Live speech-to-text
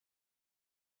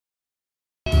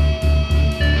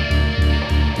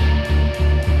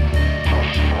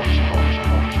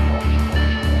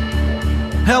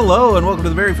Hello, and welcome to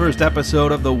the very first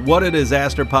episode of the What a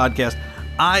Disaster podcast.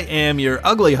 I am your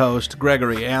ugly host,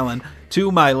 Gregory Allen.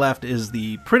 To my left is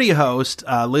the pretty host,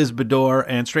 Liz Bedore,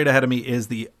 and straight ahead of me is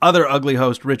the other ugly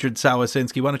host, Richard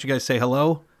Sawasinski. Why don't you guys say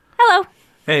hello? Hello.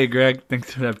 Hey, Greg.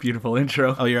 Thanks for that beautiful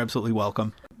intro. Oh, you're absolutely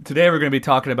welcome. Today we're going to be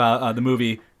talking about the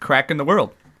movie Crack in the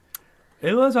World.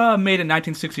 It was made in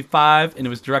 1965, and it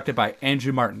was directed by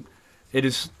Andrew Martin. It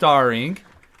is starring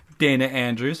Dana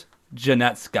Andrews,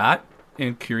 Jeanette Scott,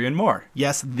 and Kieran Moore.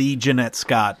 Yes, the Jeanette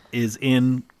Scott is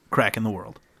in Crack in the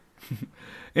World.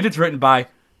 And it's written by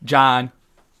John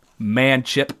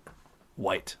Manchip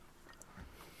White.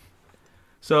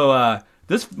 So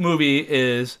this movie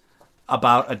is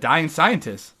about a dying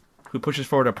scientist who pushes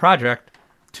forward a project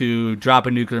to drop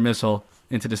a nuclear missile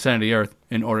into the center of the Earth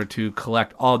in order to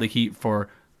collect all the heat for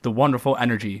the wonderful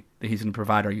energy that he's going to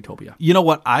provide our utopia. You know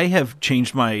what? I have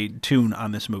changed my tune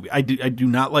on this movie. I do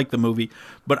not like the movie,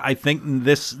 but I think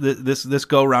this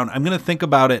go around, I'm going to think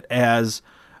about it as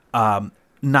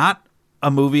not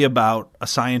a movie about a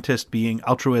scientist being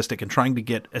altruistic and trying to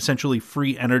get essentially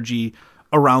free energy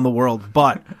around the world,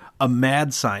 but a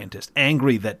mad scientist,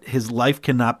 angry that his life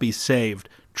cannot be saved,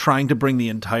 trying to bring the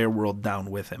entire world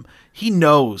down with him. He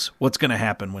knows what's going to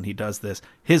happen when he does this.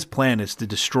 His plan is to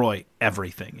destroy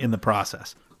everything in the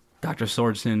process. Dr.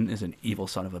 Swordson is an evil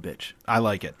son of a bitch. I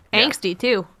like it. Angsty,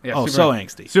 too. Yeah, Oh, so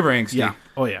angsty. Super angsty. Yeah.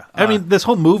 Oh, yeah. I mean, this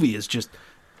whole movie is just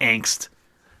angst.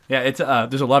 Yeah, it's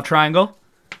there's a love triangle,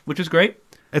 which is great.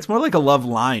 It's more like a love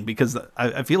line because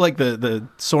I feel like the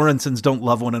Sorensens don't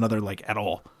love one another like at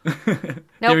all.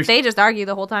 Nope, they just argue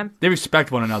the whole time. They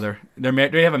respect one another.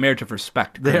 They have a marriage of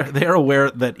respect. They're aware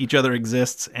that each other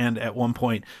exists, and at one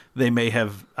point they may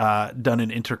have done an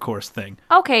intercourse thing.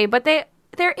 Okay, but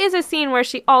there is a scene where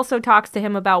she also talks to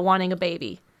him about wanting a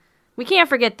baby. We can't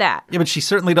forget that. Yeah, but she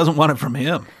certainly doesn't want it from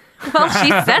him. Well, she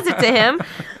says it to him.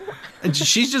 And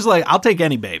she's just like, I'll take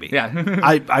any baby. Yeah.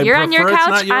 I You're on your prefer it's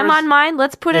not couch, I'm yours. on mine.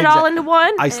 Let's put it all into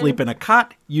one. I sleep in a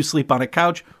cot, you sleep on a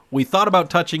couch. We thought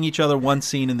about touching each other one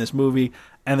scene in this movie,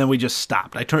 and then we just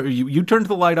stopped. You turned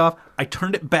the light off. I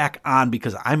turned it back on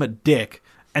because I'm a dick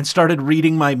and started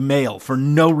reading my mail for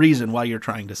no reason while you're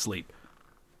trying to sleep.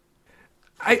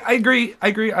 I agree.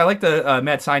 I like the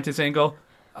mad scientist angle.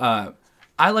 What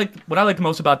I liked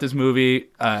most about this movie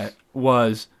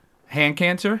was hand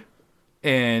cancer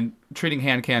and treating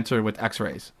hand cancer with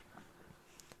X-rays.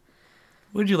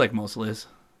 What did you like most, Liz?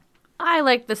 I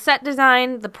like the set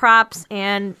design, the props,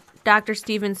 and Dr.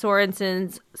 Steven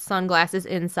Sorensen's sunglasses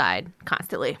inside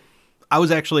constantly. I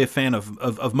was actually a fan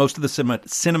of most of the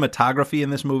cinematography in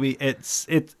this movie. It's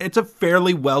a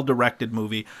fairly well-directed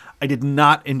movie. I did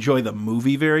not enjoy the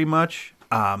movie very much.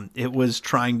 It was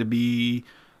trying to be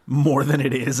more than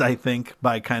it is, I think,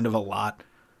 by kind of a lot.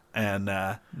 And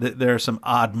there are some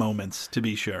odd moments, to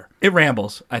be sure. It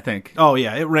rambles, I think. Oh,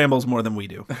 yeah, it rambles more than we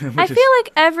do. I feel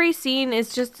like every scene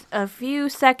is just a few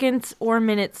seconds or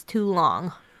minutes too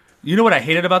long. You know what I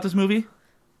hated about this movie?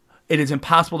 It is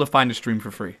impossible to find a stream for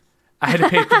free. I had to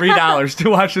pay $3 to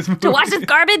watch this movie. To watch this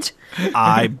garbage?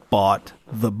 I bought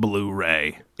the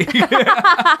Blu-ray.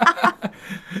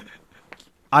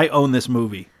 I own this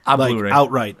movie. On Blu-ray.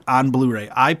 Outright, on Blu-ray.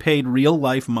 I paid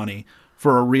real-life money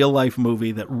for a real-life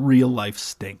movie that real-life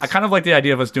stinks. I kind of like the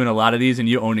idea of us doing a lot of these and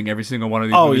you owning every single one of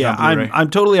these Oh, movies yeah, on Blu-ray. I'm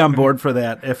totally on board for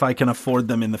that if I can afford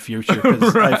them in the future,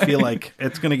 because I feel like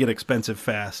it's going to get expensive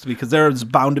fast, because there's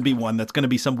bound to be one that's going to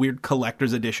be some weird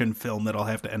collector's edition film that I'll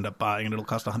have to end up buying, and it'll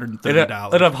cost $130.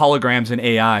 It'll have holograms and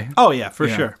AI. Oh, yeah, for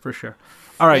Yeah. sure.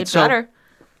 All right, It's better.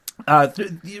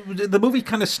 the movie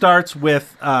kind of starts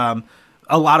with a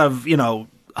lot of,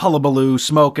 hullabaloo,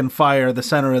 smoke and fire, the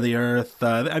center of the earth.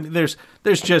 I mean,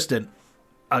 there's just a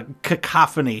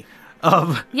cacophony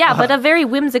of... Yeah, but a very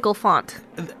whimsical font.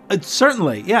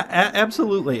 Certainly, yeah,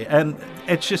 absolutely. And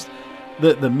it's just,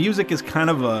 the music is kind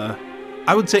of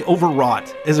I would say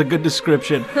overwrought is a good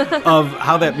description of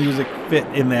how that music fit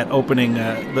in that opening,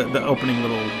 the opening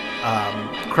little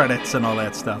credits and all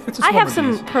that stuff. I have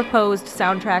some proposed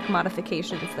soundtrack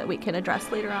modifications that we can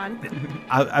address later on.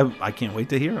 I can't wait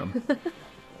to hear them.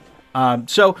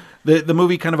 So the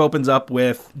movie kind of opens up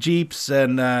with Jeeps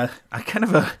and kind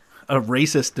of a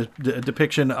racist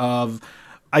depiction of,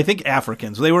 I think,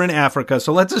 Africans. They were in Africa,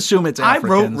 so let's assume it's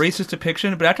Africans. I wrote racist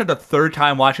depiction, but after the third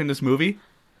time watching this movie,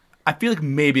 I feel like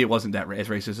maybe it wasn't that as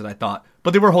racist as I thought.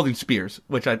 But they were holding spears,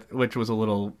 which was a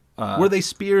little... were they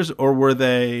spears, or were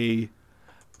they...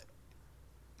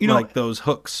 like those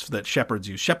hooks that shepherds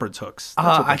use, shepherd's hooks.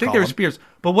 I think they were spears.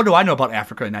 But what do I know about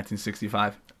Africa in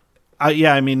 1965?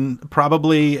 Yeah, I mean,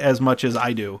 probably as much as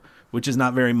I do, which is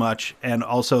not very much, and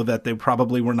also that they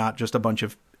probably were not just a bunch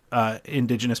of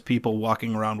indigenous people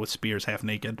walking around with spears half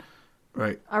naked.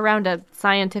 Right. Around a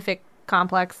scientific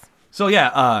complex. So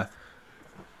yeah,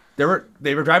 they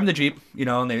were driving the Jeep,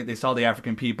 and they saw the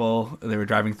African people. They were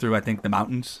driving through, I think, the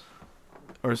mountains,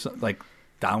 or like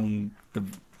down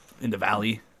in the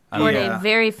valley. Or a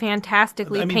very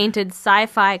fantastically painted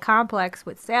sci-fi complex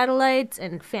with satellites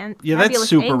and that's fabulous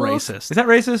super angles. racist. Is that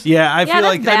racist? Yeah, I feel that's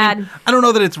like bad. I don't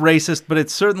know that it's racist, but it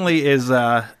certainly is.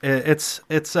 It's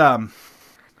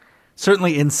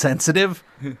certainly insensitive.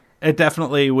 It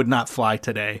definitely would not fly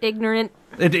today. Ignorant.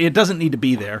 It doesn't need to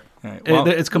be there. Right, well,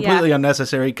 It's completely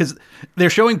unnecessary because they're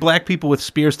showing black people with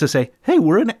spears to say, "Hey,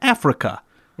 we're in Africa."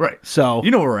 Right. So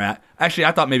you know where we're at. Actually,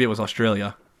 I thought maybe it was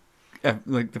Australia.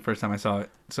 Like the first time I saw it.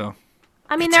 So.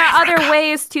 I mean, there are other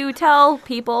ways to tell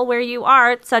people where you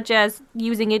are, such as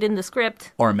using it in the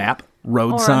script. Or a map.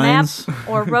 road Or signs, a map,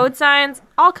 or road signs,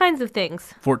 all kinds of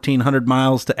things. 1,400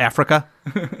 miles to Africa.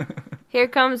 Here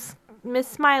comes Miss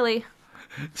Smiley.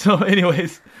 So,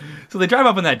 anyways, they drive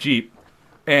up in that Jeep,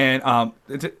 and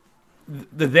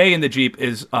they in the Jeep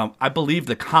is, I believe,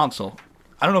 the council.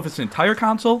 I don't know if it's the entire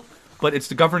council, but it's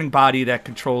the governing body that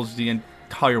controls the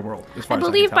entire world. As far I as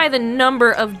believe can by tell. the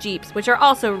number of Jeeps, which are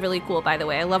also really cool, by the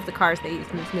way. I love the cars they used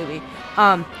in this movie.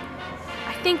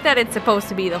 I think that it's supposed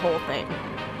to be the whole thing.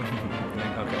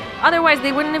 Okay. Otherwise,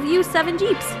 they wouldn't have used 7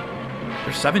 Jeeps.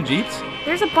 There's 7 Jeeps?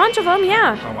 There's a bunch of them,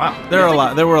 yeah. Oh, wow.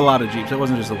 There were a lot of Jeeps. It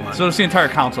wasn't just the one. So it's the entire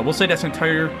council. We'll say that's the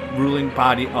entire ruling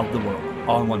body of the world,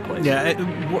 all in one place. Yeah, I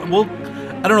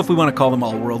don't know if we want to call them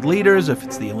all world leaders, if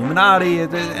it's the Illuminati,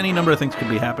 any number of things could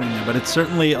be happening there, but it's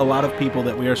certainly a lot of people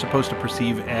that we are supposed to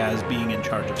perceive as being in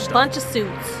charge of stuff. Bunch of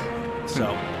suits.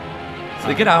 So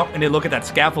they get out and they look at that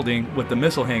scaffolding with the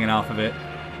missile hanging off of it,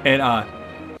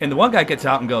 and the one guy gets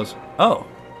out and goes, "Oh,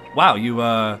 wow,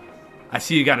 I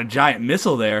see you got a giant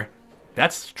missile there.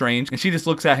 That's strange." And she just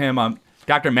looks at him.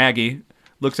 Dr. Maggie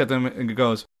looks at them and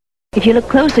goes, If you look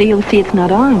closer, you'll see it's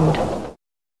not armed.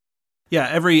 yeah,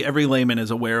 every layman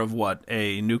is aware of what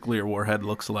a nuclear warhead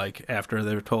looks like after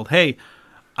they're told, "Hey,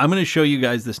 I'm going to show you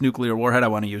guys this nuclear warhead I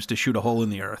want to use to shoot a hole in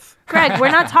the earth." Greg,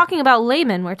 we're not talking about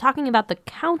laymen. We're talking about the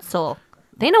council.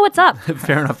 They know what's up.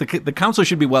 Fair enough. The council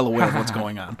should be well aware of what's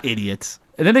going on. idiots.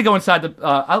 And then they go inside the.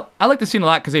 I like the scene a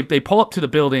lot because they pull up to the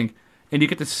building and you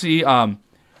get to see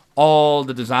all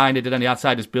the design they did on the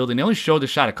outside of this building. They only showed the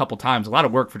shot a couple times. A lot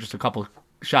of work for just a couple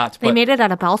shots. They But made it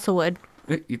out of balsa wood.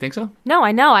 You think so? No,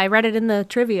 I know. I read it in the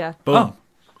trivia. Boom. Oh.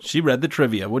 She read the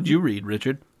trivia. What'd you read,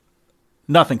 Richard?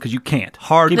 Nothing, because you can't.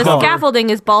 Hard Keep The going. scaffolding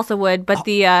is balsa wood, but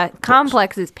the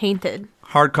complex is painted.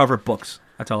 Hardcover books.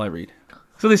 That's all I read.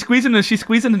 So she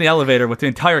squeezes into the elevator with the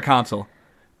entire council,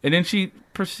 and then she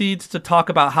proceeds to talk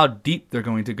about how deep they're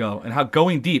going to go and how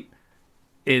going deep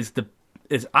is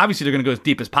obviously they're going to go as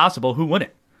deep as possible. Who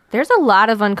wouldn't? There's a lot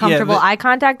of uncomfortable the- eye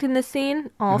contact in this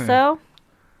scene, also.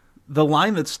 The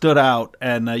line that stood out,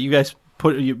 and you guys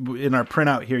put in our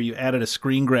printout here, you added a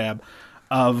screen grab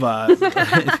of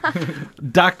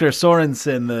Dr.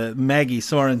 Sorensen, the Maggie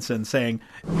Sorensen, saying,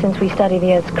 Since we study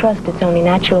the Earth's crust, it's only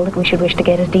natural that we should wish to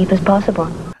get as deep as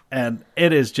possible. and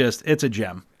it is just, it's a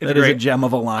gem. It's It is a great. gem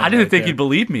of a line. I didn't right think there. you'd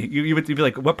believe me. You'd be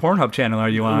like, "What Pornhub channel are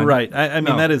you on?" Right. I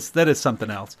mean, No. that is something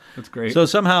else. That's great. So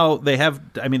somehow they have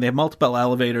multiple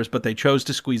elevators, but they chose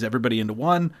to squeeze everybody into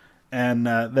one, and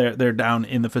they're down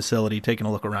in the facility taking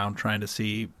a look around, trying to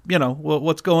see,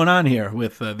 what's going on here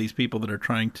with these people that are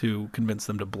trying to convince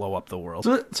them to blow up the world.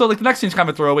 So like the next scene's kind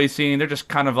of a throwaway scene. They're just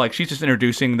kind of like she's just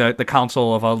introducing the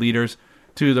council of leaders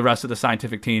to the rest of the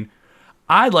scientific team.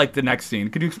 I like the next scene.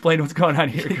 Could you explain what's going on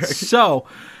here, Greg? So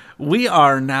we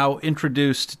are now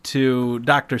introduced to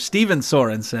Dr. Steven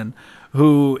Sorensen,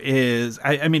 who is,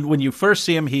 I mean, when you first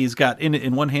see him, he's got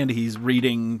in one hand he's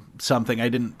reading something. I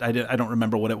don't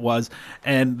remember what it was,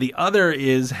 and the other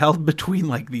is held between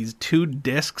like these two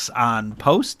discs on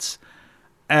posts.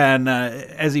 And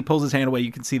as he pulls his hand away,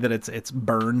 you can see that it's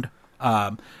burned.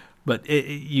 But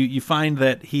you find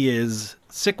that he is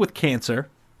sick with cancer,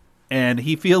 and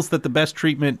he feels that the best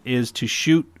treatment is to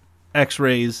shoot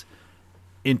X-rays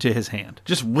into his hand.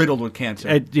 Just riddled with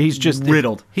cancer. He's just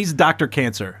riddled. He's Dr.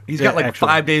 Cancer. He's got like actually.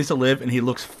 5 days to live, and he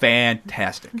looks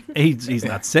fantastic. He's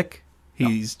not sick.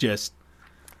 He's just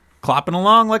clopping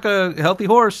along like a healthy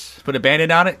horse. Put a Band-Aid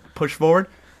on it, push forward.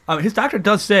 His doctor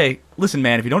does say, "Listen,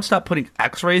 man, if you don't stop putting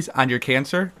X-rays on your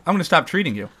cancer, I'm going to stop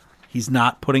treating you." He's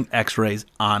not putting X-rays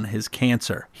on his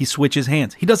cancer. He switches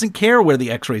hands. He doesn't care where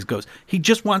the X-rays goes. He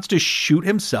just wants to shoot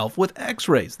himself with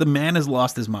X-rays. The man has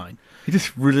lost his mind. He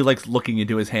just really likes looking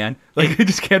into his hand. Like he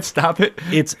just can't stop it.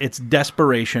 It's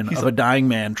desperation of a dying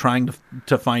man trying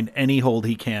to find any hold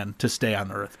he can to stay on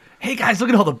Earth. hey guys, look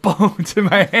at all the bones in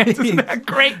my hands. Isn't that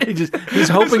great? He's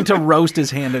hoping to roast his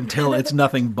hand until it's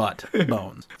nothing but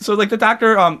bones. So like the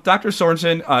doctor, Dr.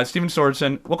 Sorensen, Steven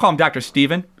Sorensen, we'll call him Dr.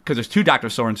 Steven because there's two Dr.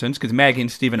 Sorensens because Maggie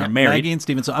and Steven are married. Maggie and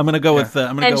Steven. So I'm going to go with.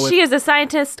 And she is a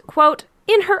scientist, quote,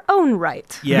 in her own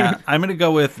right. Yeah, I'm going to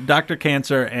go with Dr.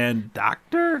 Cancer and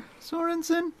Dr.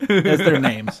 Sorensen as their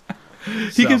names.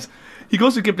 He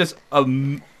goes to give this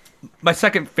my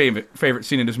second favorite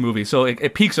scene in this movie. So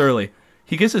it peaks early.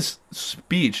 He gives this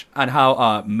speech on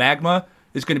how magma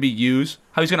is going to be used,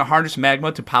 how he's going to harness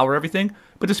magma to power everything.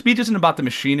 But the speech isn't about the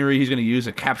machinery he's going to use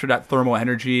to capture that thermal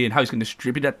energy and how he's going to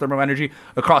distribute that thermal energy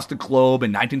across the globe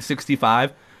in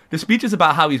 1965. The speech is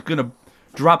about how he's going to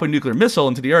drop a nuclear missile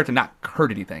into the earth and not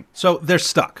hurt anything. So they're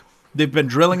stuck. They've been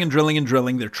drilling and drilling and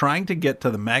drilling. They're trying to get to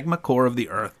the magma core of the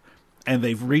earth, and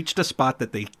they've reached a spot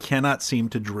that they cannot seem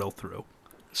to drill through.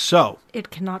 So it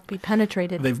cannot be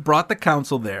penetrated. They've brought the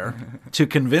council there to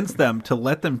convince them to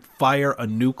let them fire a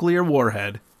nuclear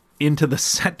warhead into the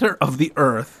center of the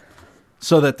earth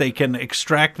so that they can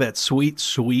extract that sweet,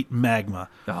 sweet magma.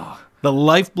 Oh. The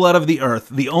lifeblood of the earth,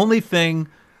 the only thing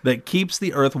that keeps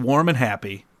the earth warm and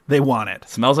happy. They want it.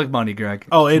 Smells like money, Greg.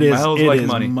 Oh, it is. Smells It like is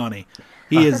money. money.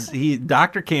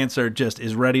 Dr. Cancer just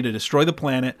is ready to destroy the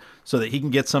planet so that he can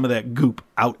get some of that goop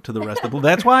out to the rest of the.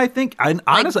 That's why I think,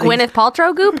 honestly, like Gwyneth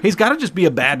Paltrow goop. He's got to just be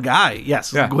a bad guy.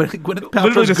 Yes, Yeah. Gwyneth Literally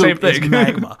Paltrow's the same goop is thing.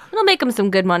 magma. It'll make him some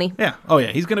good money. Yeah. Oh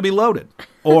yeah. He's going to be loaded,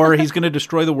 or he's going to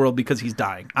destroy the world because he's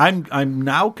dying. I'm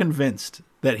now convinced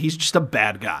that he's just a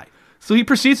bad guy. So he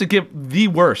proceeds to give the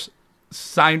worst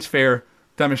science fair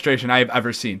demonstration I have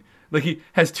ever seen. Like he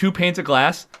has two panes of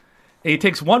glass, and he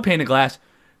takes one pane of glass,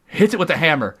 hits it with a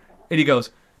hammer, and he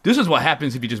goes, "This is what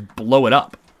happens if you just blow it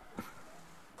up."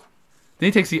 Then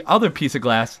he takes the other piece of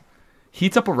glass,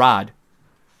 heats up a rod,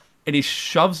 and he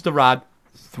shoves the rod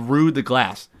through the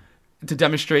glass to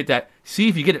demonstrate that, see,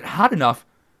 if you get it hot enough,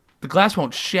 the glass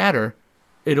won't shatter,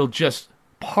 it'll just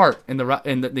part, and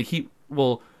the heat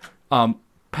will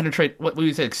penetrate, what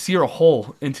we say, like sear a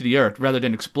hole into the earth rather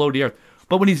than explode the earth.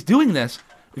 But when he's doing this,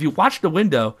 if you watch the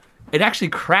window, it actually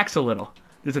cracks a little.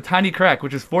 There's a tiny crack,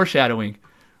 which is foreshadowing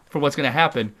for what's going to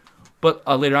happen but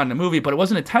later on in the movie. But it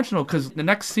wasn't intentional because the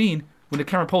next scene, when the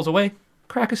camera pulls away,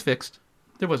 crack is fixed.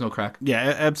 There was no crack.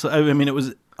 Yeah, absolutely. I mean, it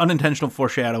was unintentional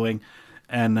foreshadowing,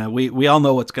 and we all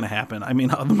know what's going to happen. I mean,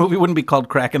 the movie wouldn't be called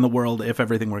Crack in the World if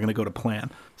everything were going to go to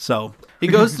plan. So he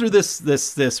goes through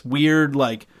this weird,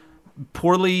 like,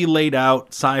 poorly laid out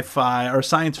sci-fi or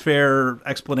science fair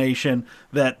explanation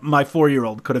that my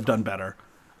 4-year-old could have done better.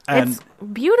 And it's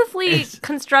beautifully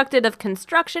constructed of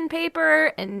construction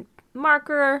paper and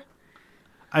marker.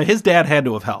 His dad had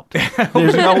to have helped.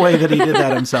 There's no way that he did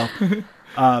that himself.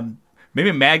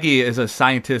 Maybe Maggie is a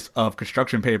scientist of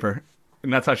construction paper,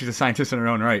 and that's how she's a scientist in her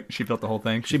own right. She built the whole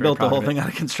thing. She built the whole thing out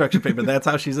of construction paper. That's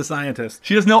how she's a scientist.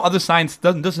 She does no other science,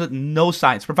 doesn't no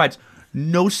science, provides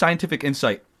no scientific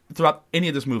insight throughout any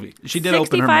of this movie. She did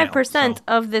open her mail. 65%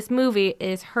 of this movie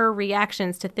is her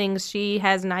reactions to things she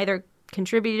has neither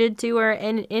contributed to or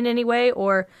in any way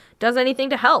or does anything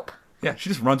to help. Yeah, she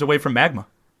just runs away from magma.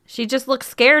 She just looks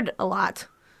scared a lot.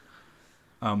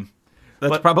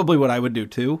 That's probably what I would do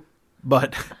too,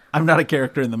 but I'm not a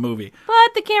character in the movie.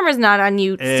 But the camera's not on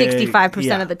you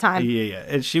 65% of the time. Yeah.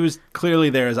 And she was clearly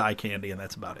there as eye candy, and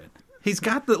that's about it. He's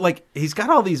got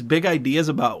all these big ideas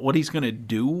about what he's going to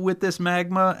do with this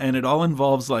magma, and it all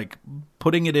involves like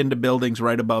putting it into buildings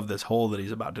right above this hole that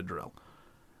he's about to drill.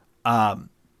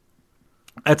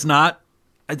 That's not.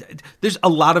 There's a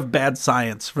lot of bad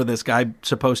science for this guy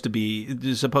purporting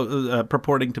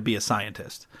to be a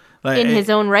scientist. In his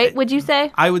own right, would you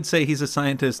say? I would say he's a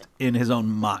scientist in his own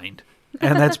mind,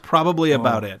 and that's probably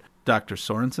about it. Dr.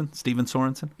 Sorensen, Steven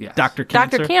Sorensen, yes. Dr.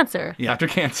 Cancer. Dr. Cancer. Yeah. Dr.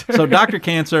 Cancer. So Dr.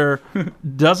 Cancer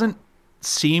doesn't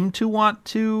seem to want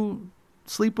to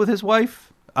sleep with his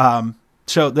wife.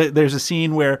 So there's a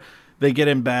scene where they get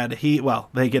in bed.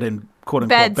 They get in quote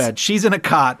unquote bed. She's in a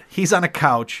cot. He's on a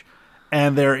couch,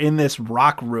 and they're in this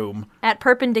rock room at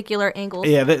perpendicular angles.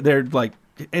 Yeah, they're like.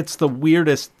 It's the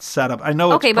weirdest setup. I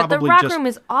know. Okay, but the rock room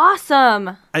is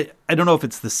awesome. I don't know if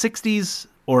it's the 60s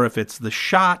or if it's the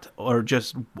shot or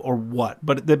what.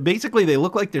 But basically, they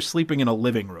look like they're sleeping in a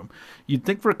living room. You'd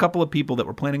think for a couple of people that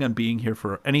were planning on being here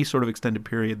for any sort of extended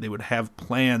period, they would have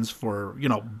plans for,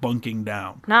 bunking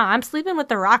down. Nah, I'm sleeping with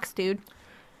the rocks, dude.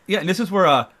 Yeah, and this is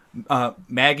where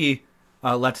Maggie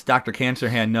lets Dr.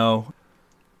 Cancerhand know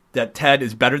that Ted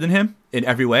is better than him in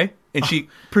every way. And she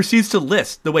proceeds to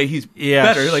list the way he's Yeah,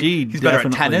 better. Like she he's better at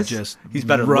definitely tennis. just He's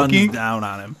better runs looking. down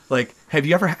on him. Like, have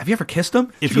you ever kissed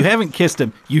him? If you haven't kissed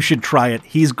him, you should try it.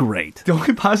 He's great. The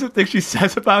only positive thing she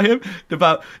says about him,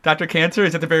 about Dr. Cancer,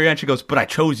 is at the very end she goes, "But I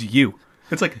chose you."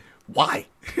 It's like, why?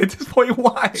 At this point,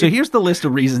 why? So here's the list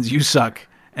of reasons you suck,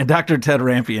 and Dr. Ted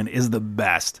Rampion is the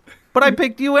best. But I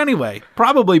picked you anyway,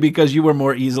 probably because you were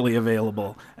more easily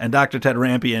available. And Dr. Ted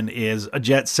Rampion is a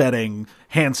jet-setting,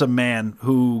 handsome man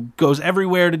who goes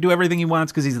everywhere to do everything he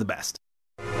wants because he's the best.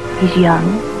 He's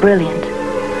young, brilliant,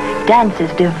 dances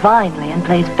divinely, and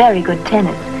plays very good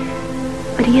tennis.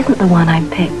 But he isn't the one I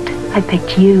picked. I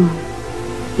picked you.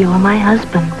 You're my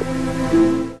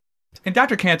husband. And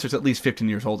Dr. Cancer's at least 15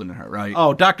 years older than her, right?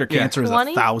 Oh, Dr. Cancer is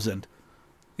 20? 1,000.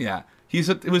 Yeah.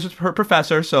 It was her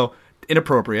professor, so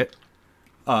inappropriate.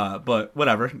 But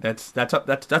whatever. That's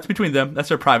between them. That's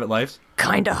their private lives.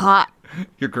 Kinda hot.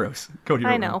 You're gross. Go to your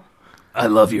I room. know. I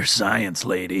love your science,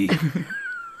 lady.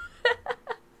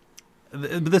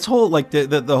 This whole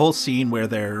the whole scene where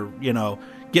they're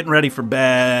getting ready for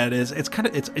bed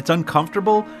it's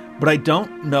uncomfortable, but I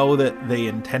don't know that they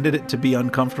intended it to be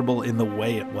uncomfortable in the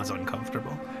way it was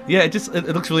uncomfortable. Yeah, it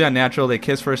looks really unnatural. They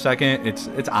kiss for a second.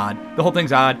 It's odd. The whole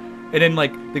thing's odd. And then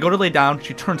they go to lay down.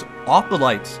 She turns off the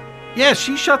lights. Yeah,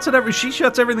 she shuts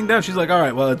everything down. She's like, all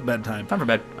right, well, it's bedtime. Time for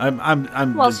bed.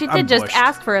 Well, she did just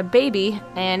ask for a baby,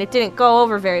 and it didn't go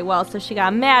over very well, so she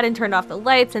got mad and turned off the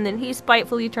lights, and then he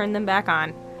spitefully turned them back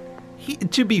on.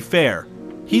 To be fair,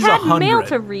 he's had 100. mail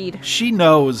to read. She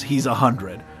knows he's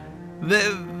 100.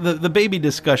 The baby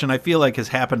discussion, I feel like, has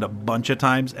happened a bunch of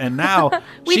times, and now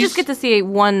We just get to see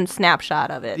one snapshot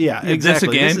of it. Yeah,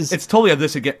 exactly. This again. It's totally a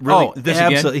this again. Really, Oh, this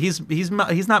absolutely.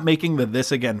 again. He's not making the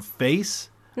this again face.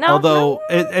 No, Although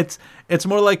it's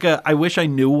more like I wish I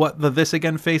knew what the this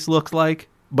again face looks like,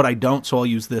 but I don't, so I'll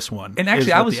use this one. And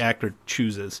actually, is what the actor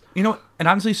chooses. And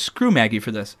honestly, screw Maggie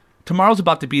for this. Tomorrow's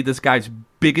about to be this guy's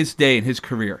biggest day in his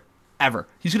career ever.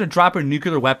 He's going to drop a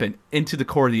nuclear weapon into the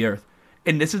core of the earth.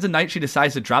 And this is the night she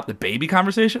decides to drop the baby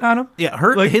conversation on him? Yeah,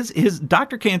 his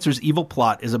Dr. Cancer's evil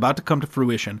plot is about to come to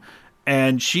fruition,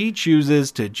 and she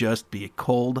chooses to just be a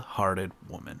cold-hearted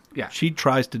woman. Yeah. She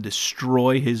tries to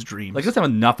destroy his dreams. Let's have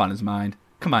enough on his mind.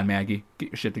 Come on, Maggie.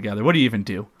 Get your shit together. What do you even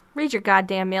do? Read your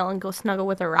goddamn mail and go snuggle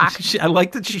with a rock. I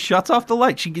like that she shuts off the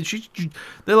light.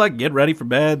 They're like, get ready for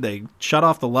bed. They shut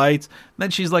off the lights. And then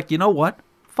she's like, you know what?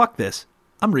 Fuck this.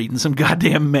 I'm reading some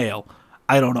goddamn mail.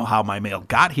 I don't know how my mail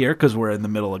got here because we're in the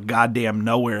middle of goddamn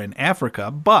nowhere in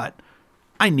Africa, but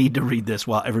I need to read this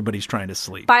while everybody's trying to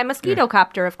sleep. By mosquito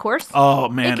copter, of course. Oh,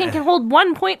 man. It can hold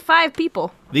 1.5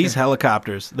 people. These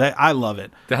helicopters, I love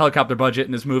it. The helicopter budget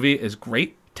in this movie is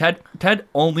great. Ted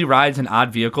only rides in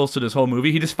odd vehicles to this whole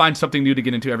movie. He just finds something new to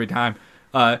get into every time.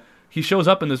 He shows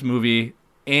up in this movie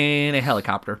in a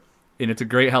helicopter, and it's a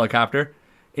great helicopter.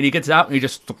 And he gets out and he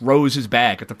just throws his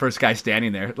bag at the first guy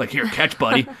standing there. Like, here, catch,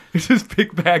 buddy. It's his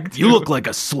big bag, too. You look like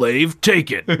a slave.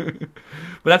 Take it. But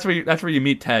that's where you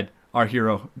meet Ted, our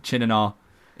hero, chin and all.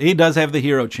 He does have the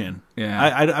hero chin.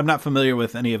 Yeah. I'm not familiar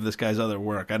with any of this guy's other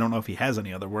work. I don't know if he has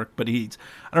any other work, but I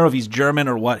don't know if he's German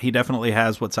or what. He definitely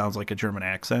has what sounds like a German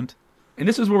accent. And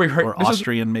this is where we heard... Or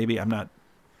Austrian, maybe. I'm not...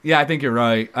 Yeah, I think you're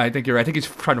right. I think he's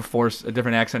trying to force a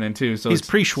different accent in, too. So he's it's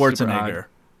pre-Schwarzenegger.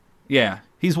 Yeah.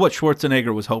 He's what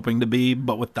Schwarzenegger was hoping to be,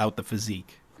 but without the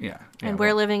physique. Yeah. And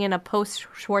we're living in a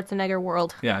post-Schwarzenegger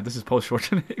world. Yeah, this is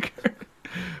post-Schwarzenegger.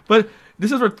 But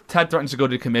this is where Ted threatens to go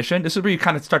to the commission. This is where you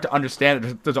kind of start to understand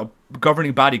that there's a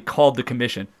governing body called the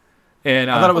commission. And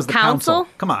I thought it was the Council?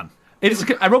 council. Come on.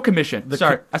 I wrote commission.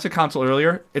 Sorry, I said council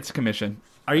earlier. It's a commission.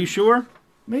 Are you sure?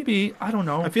 Maybe, I don't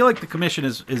know. I feel like the commission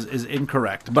is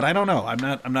incorrect, but I don't know. I'm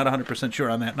not 100% sure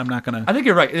on that, and I'm not going I to... think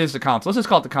you're right. It is the council. Let's just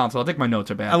call it the council. I think my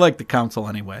notes are bad. I like the council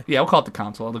anyway. Yeah, we'll call it the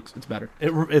council. It's better.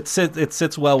 It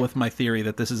sits well with my theory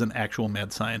that this is an actual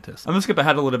mad scientist. I'm going to skip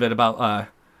ahead a little bit about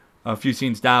a few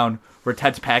scenes down where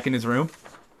Ted's packing his room.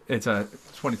 It's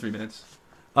 23 minutes.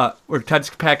 Where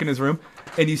Ted's packing his room,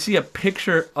 and you see a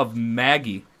picture of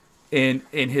Maggie in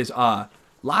his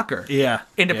locker. Yeah.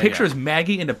 And the Yeah, picture yeah. is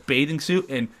Maggie in a bathing suit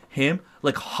and him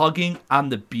like hugging on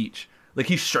the beach. Like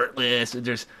he's shirtless and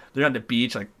they're on the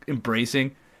beach like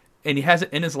embracing, and he has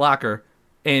it in his locker.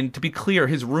 And to be clear,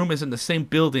 his room is in the same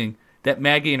building that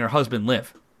Maggie and her husband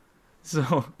live.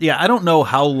 So Yeah, I don't know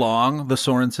how long the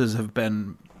Sorenses have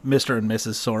been Mr. and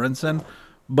Mrs. Sorensen,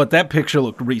 but that picture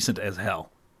looked recent as hell.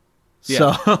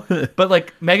 Yeah. So But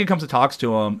like Megan comes and talks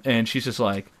to him, and she's just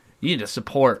like, "You need to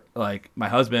support like my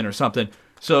husband or something."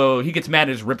 So he gets mad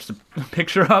and just rips the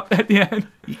picture up at the end.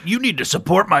 you need to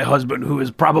support my husband who is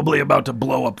probably about to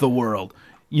blow up the world.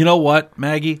 You know what,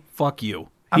 Maggie? Fuck you.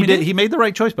 He made the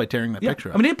right choice by tearing that picture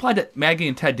up. I mean, it implied that Maggie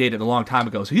and Ted dated a long time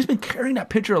ago, so he's been carrying that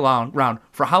picture around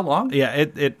for how long? Yeah,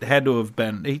 it had to have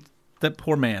been. That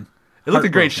poor man. It looked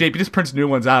in great shape. He just prints new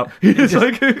ones out. He's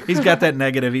got that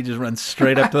negative. He just runs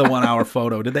straight up to the 1 hour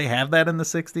photo. Did they have that in the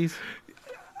 60s?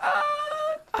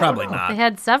 Probably not. They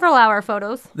had several hour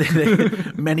photos.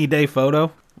 Many day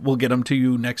photo. We'll get them to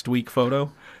you next week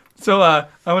photo. So I'm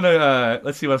going to,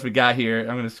 let's see what else we got here.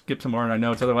 I'm going to skip some more in our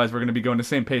notes. Otherwise, we're going to be going the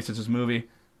same pace as this movie.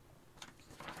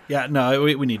 Yeah, no,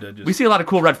 we need to just... We see a lot of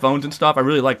cool red phones and stuff. I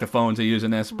really like the phones they use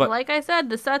in this. But like I said,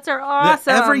 the sets are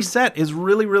awesome. Every set is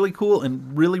really, really cool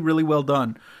and really, really well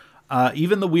done.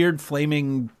 Even the weird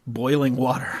flaming boiling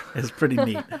water is pretty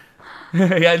neat.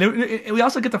 Yeah, and we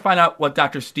also get to find out what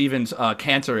Dr. Stevens'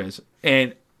 cancer is.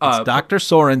 And it's Dr.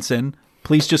 Sorensen.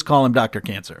 Please just call him Dr.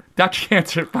 Cancer. Dr.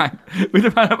 Cancer, fine. We have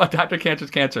to find out about Dr. Cancer's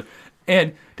cancer.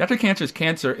 And Dr. Cancer's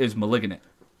cancer is malignant.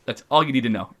 That's all you need to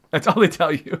know. That's all they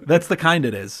tell you. That's the kind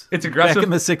it is. It's aggressive. Back in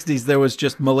the 60s, there was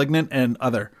just malignant and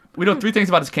other. We know 3 things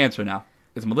about his cancer now.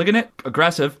 It's malignant,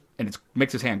 aggressive, and it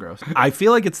makes his hand gross. I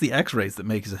feel like it's the x-rays that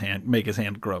make his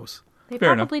hand gross. They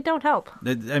Fair probably don't help.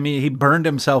 I mean, he burned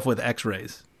himself with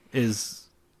x-rays. His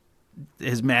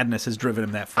madness has driven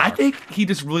him that far. I think he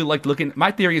just really liked looking. My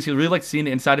theory is he really liked seeing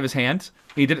the inside of his hands.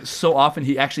 He did it so often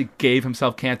he actually gave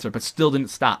himself cancer, but still didn't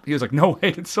stop. He was like, "No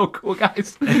way, it's so cool,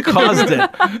 guys." It caused it,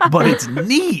 but it's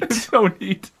neat. It's so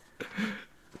neat.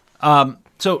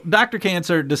 So Dr.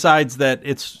 Cancer decides that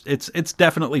it's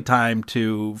definitely time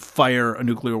to fire a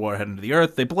nuclear warhead into the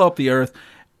Earth. They blow up the Earth,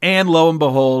 and lo and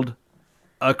behold,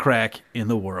 a crack in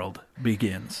the world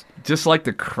begins. Just like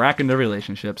the crack in their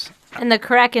relationships. And the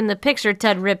crack in the picture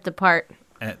Ted ripped apart.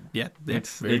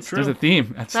 It's there's a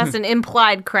theme. That's an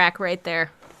implied crack right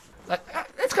there.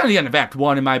 That's kind of the end of Act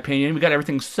 1, in my opinion. We got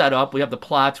everything set up. We have the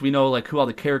plots. We know like who all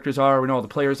the characters are. We know all the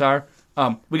players are.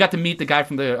 We got to meet the guy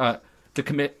from the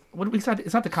commit. What did we say?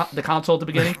 It's not the council at the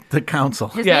beginning. The council.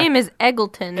 His name is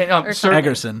Eggleton. And, Sir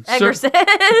Eggerson.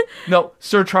 No,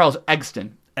 Sir Charles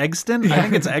Egston. Egston? I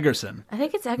think it's Eggerson. I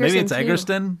think it's Eggerson. Maybe it's too.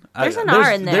 Eggerston. There's an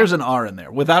R in there. There's an R in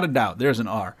there. Without a doubt, there's an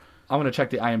R. I'm going to check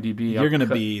the IMDb. You're going to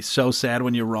be so sad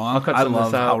when you're wrong. cut I some of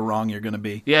love this out. how wrong you're going to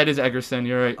be. Yeah, it is Eggerson.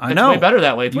 You're right. I know. It's way better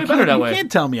that way. It's way better that way. You can't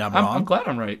tell me I'm wrong. I'm glad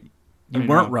I'm right. You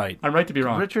weren't right. I'm right to be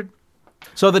wrong. Richard?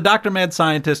 So the Dr. Mad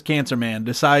Scientist Cancer Man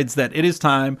decides that it is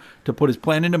time to put his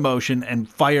plan into motion and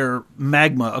fire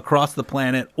magma across the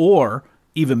planet, or,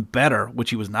 even better, which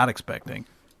he was not expecting,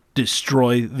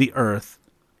 destroy the Earth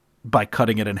by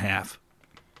cutting it in half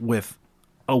with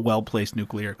a well-placed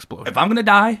nuclear explosion. If I'm going to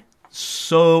die,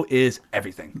 so is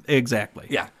everything. Exactly.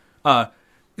 Yeah. I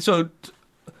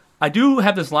do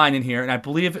have this line in here, and I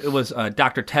believe it was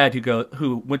Dr. Ted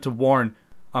who went to warn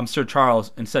Sir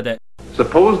Charles and said that,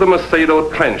 suppose the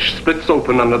Macedo Trench splits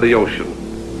open under the ocean.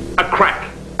 A crack,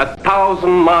 1,000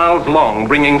 miles long,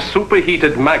 bringing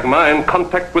superheated magma in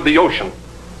contact with the ocean.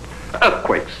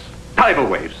 Earthquakes, tidal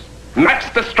waves,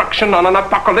 mass destruction on an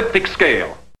apocalyptic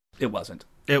scale. it wasn't.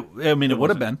 It would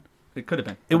have been. It could have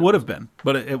been. It would have been,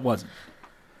 but it wasn't.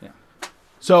 Yeah.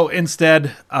 So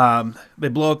instead, they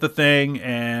blow up the thing,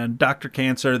 and Dr.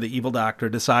 Cancer, the evil doctor,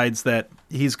 decides that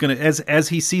he's going to, as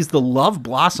he sees the love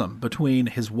blossom between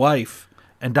his wife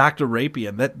and Dr.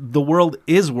 Rapian, that the world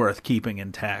is worth keeping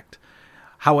intact.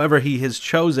 However, he has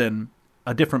chosen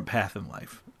a different path in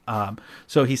life.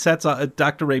 So he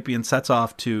Dr. Rapian sets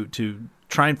off to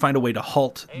try and find a way to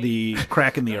halt the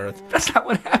crack in the earth. That's not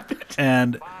what happened.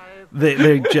 And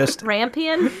they just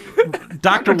Rampian?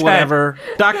 Dr. Whatever,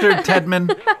 Dr.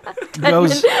 Tedman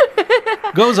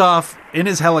goes off in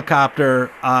his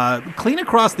helicopter, clean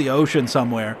across the ocean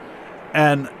somewhere,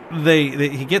 and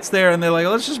he gets there and they're like,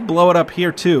 let's just blow it up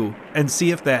here too and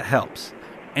see if that helps.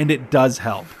 And it does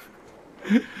help.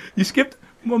 You skipped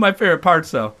one of my favorite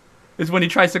parts though, is when he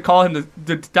tries to call him.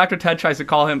 Dr. Ted tries to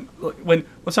call him when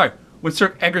Sir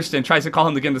Eggerston tries to call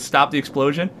him again to stop the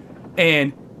explosion,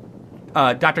 and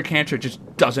Dr. Cantor just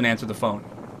doesn't answer the phone.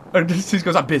 Or just, he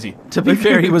goes, I'm busy. To be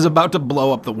fair, he was about to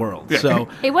blow up the world. Yeah. So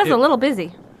He was a little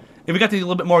busy. If we got to a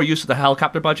little bit more use of the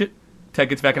helicopter budget, Ted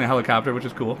gets back in a helicopter, which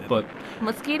is cool. But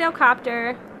Mosquito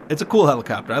copter. it's a cool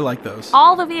helicopter. I like those.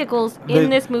 All the vehicles in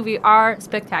this movie are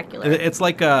spectacular. It's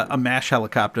like a MASH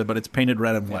helicopter, but it's painted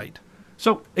red and white.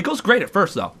 so it goes great at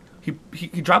first though.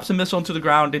 He drops a missile into the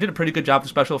ground. They did a pretty good job with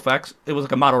special effects. It was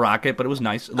like a model rocket, but it was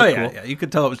nice. It looked cool. Yeah. You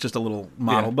could tell it was just a little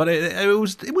model, Yeah. but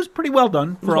it was pretty well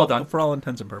done for all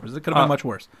intents and purposes. It could have been much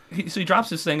worse. So he drops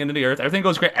this thing into the earth. Everything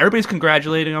goes great. Everybody's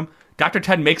congratulating him. Dr.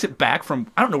 Ted makes it back from,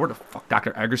 I don't know where the fuck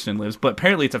Dr. Eggerston lives, but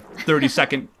apparently it's a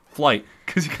 30-second flight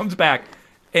because he comes back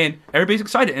and everybody's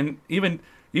excited. And even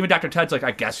Dr. Ted's like,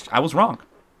 I guess I was wrong.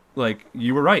 Like,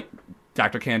 you were right.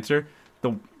 Dr. Cancer,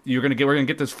 we're gonna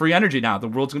get this free energy now. The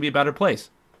world's gonna be a better place.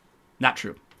 Not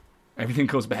true. Everything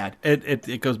goes bad.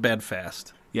 It goes bad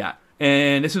fast. Yeah.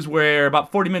 And this is where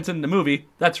about 40 minutes into the movie,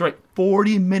 that's right,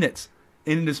 40 minutes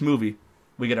into this movie,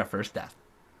 we get our first death.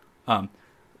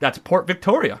 That's Port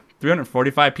Victoria,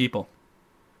 345 people.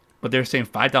 But they're saying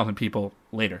 5,000 people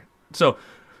later. So,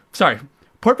 sorry,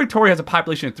 Port Victoria has a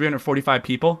population of 345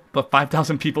 people, but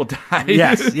 5,000 people died.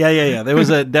 Yes, yeah. There was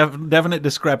a definite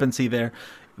discrepancy there.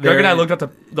 Greg and I looked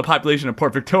up the population of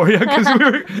Port Victoria because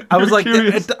I was like,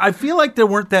 curious. I feel like there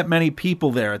weren't that many people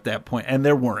there at that point, and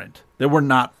there weren't. There were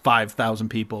not 5,000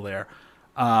 people there,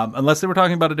 unless they were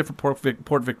talking about a different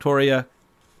Port Victoria.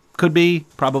 Could be,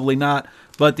 probably not.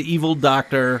 But the evil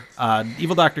Dr.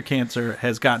 Cancer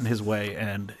has gotten his way,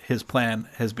 and his plan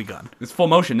has begun. It's full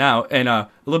motion now, and a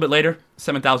little bit later,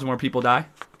 7,000 more people die.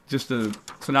 So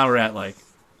now we're at like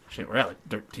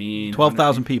 13,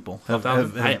 12,000 people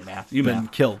 12,000? I have didn't math. You been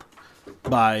math. killed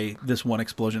by this one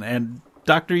explosion. And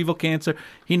Dr. Evil Cancer,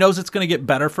 he knows it's going to get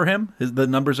better for him. The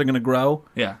numbers are going to grow.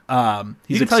 Yeah.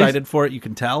 He's You can tell excited for it. You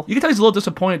can tell. You can tell he's a little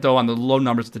disappointed, though, on the low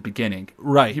numbers at the beginning.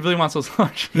 Right. He really wants those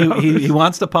large He numbers. he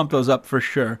wants to pump those up for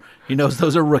sure. He knows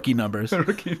those are rookie numbers.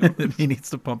 He needs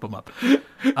to pump them up.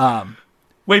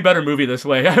 Way better movie this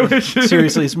way. I wish.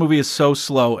 Seriously, this movie is so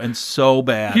slow and so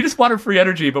bad. He just wanted free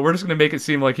energy, but we're just going to make it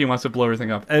seem like he wants to blow everything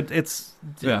up. It's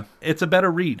Yeah. a better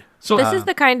read. So This is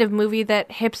the kind of movie that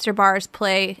hipster bars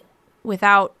play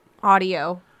without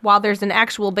audio while there's an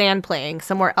actual band playing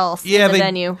somewhere else in the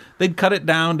venue. They'd cut it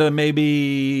down to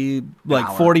maybe like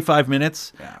hour. 45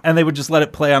 minutes, Yeah. and they would just let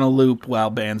it play on a loop while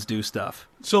bands do stuff.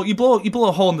 So you blow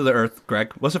a hole into the earth,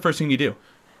 Greg. What's the first thing you do?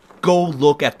 Go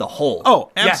look at the hole.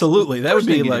 Oh, Yes. absolutely. That First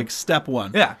would be thing you like do. step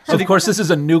one. Yeah. So of course, this is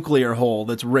a nuclear hole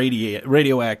that's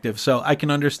radioactive, so I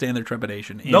can understand their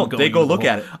trepidation. No, going they go into the look hole.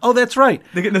 at it. Oh, that's right.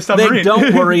 They get in the submarine. They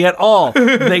don't worry at all.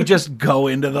 They just go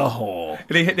into the hole.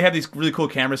 They have these really cool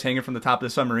cameras hanging from the top of the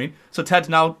submarine. So Ted's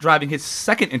now driving his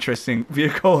second interesting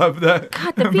vehicle of the.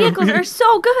 God, the vehicles are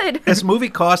so good. This movie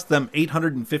cost them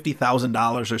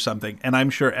 $850,000 or something, and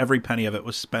I'm sure every penny of it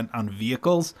was spent on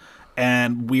vehicles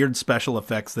and weird special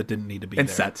effects that didn't need to be And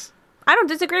there. sets. I don't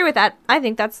disagree with that. I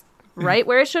think that's right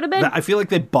where it should have been. I feel like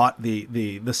they bought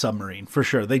the submarine for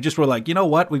sure. They just were like, you know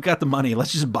what? We've got the money.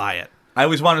 Let's just buy it. I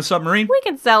always wanted a submarine. We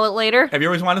can sell it later. Have you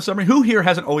always wanted a submarine? Who here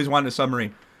hasn't always wanted a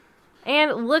submarine?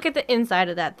 And look at the inside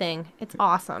of that thing. It's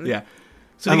awesome. Yeah.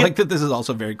 So I they like that this is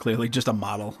also very clearly just a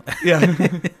model. Yeah.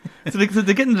 so they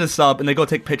get into the sub and they go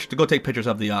take pictures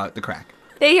of the crack.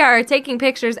 They are taking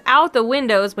pictures out the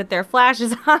windows with their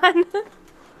flashes on.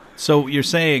 So what you're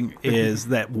saying is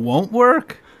that won't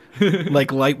work?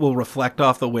 Like light will reflect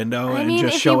off the window I and mean, just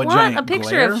if you show a want giant a picture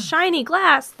glare? of shiny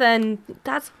glass, then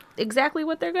that's exactly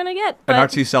what they're going to get. An But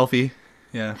artsy selfie.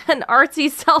 Yeah. an artsy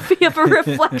selfie of a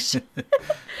reflection.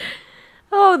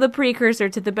 Oh, the precursor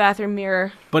to the bathroom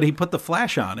mirror. But he put the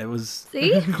flash on. It was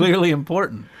See? clearly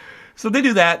important. So they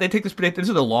do that. They take this. This is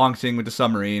a long scene with the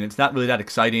submarine. It's not really that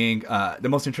exciting. The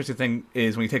most interesting thing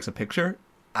is when he takes a picture.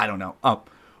 I don't know.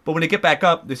 But when they get back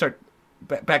up, they start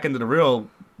back into the real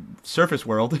surface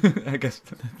world. I guess.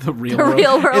 The real The world.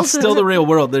 real world. It's still the real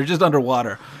world. They're just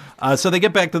underwater. So they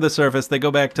get back to the surface. They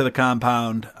go back to the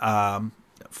compound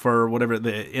for whatever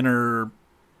the inner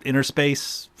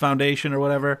space foundation or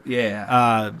whatever.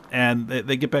 Yeah. And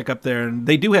they get back up there, and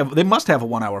they must have a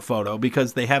 1 hour photo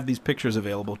because they have these pictures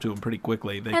available to them pretty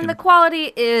quickly. And the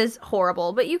quality is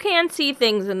horrible, but you can see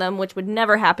things in them which would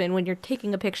never happen when you're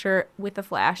taking a picture with a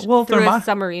flash Well, through a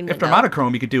submarine window. if they're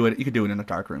monochrome, you could do it. You could do it in a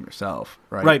dark room yourself,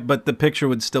 right? Right, but the picture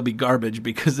would still be garbage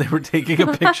because they were taking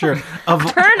a picture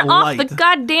of Turn light. off the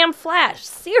goddamn flash.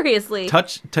 Seriously.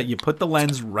 You put the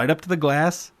lens right up to the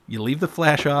glass, you leave the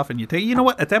flash off, and you know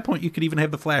what? At that point, you could even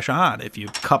have the flash on if you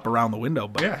cup around the window.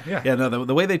 But Yeah. no,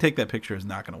 the way they take that picture is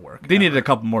not going to work. They needed a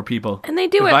couple more people. And they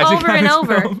do it advising over on and this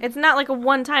over. film. It's not like a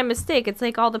one-time mistake. It's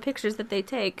like all the pictures that they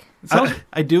take.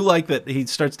 I do like that he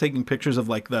starts taking pictures of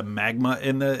like the magma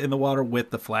in the water with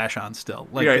the flash on still.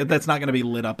 Like Yeah. that's not going to be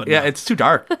lit up enough. Yeah, it's too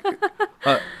dark.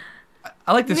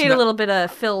 I like We this. need a little bit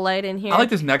of fill light in here. I like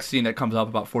this next scene that comes up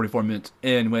about 44 minutes.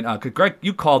 And when, cause Greg,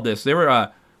 you called this. They were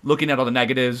looking at all the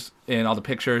negatives and all the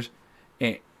pictures,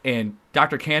 and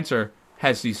Dr. Cancer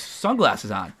has these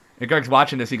sunglasses on. And Greg's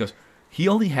watching this. He goes, he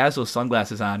only has those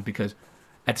sunglasses on because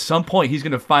at some point he's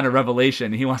going to find a revelation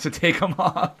and he wants to take them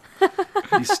off.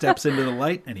 He steps into the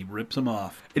light and he rips them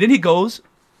off. And then he goes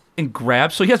and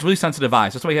grabs. So he has really sensitive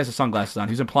eyes. That's why he has the sunglasses on.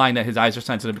 He's implying that his eyes are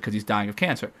sensitive because he's dying of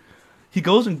cancer. He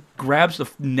goes and grabs the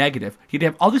negative. He'd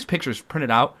have all these pictures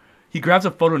printed out. He grabs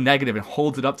a photo negative and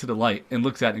holds it up to the light and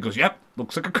looks at it and goes, "Yep,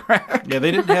 looks like a crack." Yeah,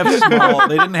 they didn't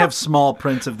have small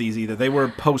prints of these either. They were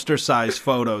poster-sized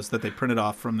photos that they printed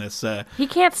off from this. He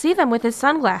can't see them with his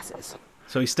sunglasses.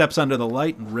 So he steps under the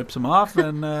light and rips them off,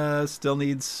 and still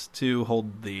needs to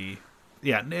hold the.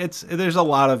 Yeah, there's a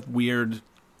lot of weird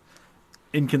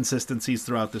inconsistencies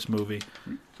throughout this movie.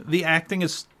 The acting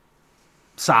is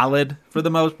solid for the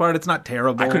most part. It's not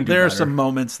terrible. There are some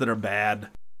moments that are bad.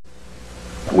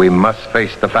 We must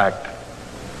face the fact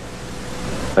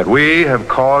that we have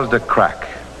caused a crack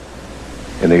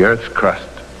in the Earth's crust.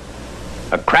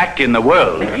 A crack in the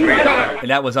world. And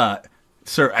that was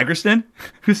Sir Eggleston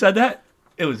who said that.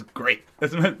 It was great.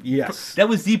 Yes. That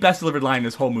was the best delivered line in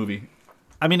this whole movie.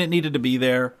 I mean, it needed to be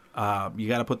there. You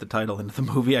got to put the title into the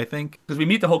movie, I think. Because we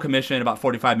meet the whole commission about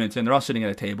 45 minutes in. They're all sitting at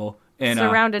a table. And,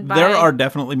 surrounded by there are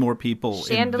definitely more people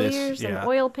chandeliers in this. and Yeah.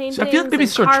 oil paintings. So I feel like maybe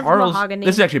and Sir carved Charles. mahogany.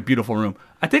 This is actually a beautiful room.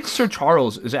 I think Sir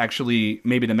Charles is actually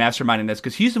maybe the mastermind in this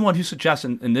because he's the one who suggests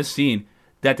in this scene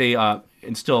that they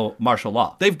instill martial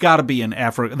law. They've got to be in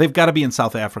Africa. They've got to be in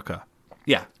South Africa.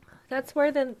 Yeah. That's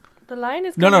where the line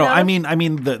is No. coming out. I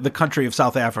mean the country of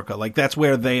South Africa. Like that's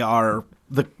where they are.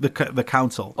 The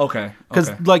council. Okay.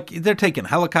 Because like they're taking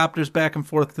helicopters back and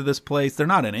forth to this place. They're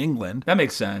not in England. That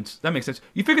makes sense.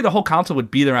 You figured the whole council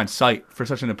would be there on site for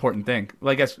such an important thing.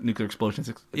 Well, I guess nuclear explosions.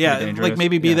 Yeah, dangerous. like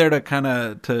maybe be there to kind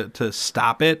of to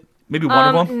stop it. Maybe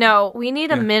one of them. No, we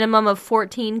need a minimum of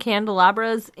 14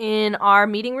 candelabras in our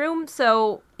meeting room.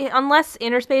 So unless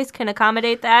Interspace can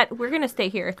accommodate that, we're going to stay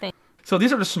here. So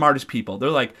these are the smartest people. They're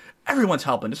like, everyone's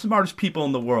helping. The smartest people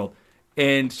in the world.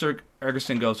 And Sir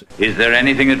Eggleston goes, Is there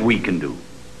anything that we can do?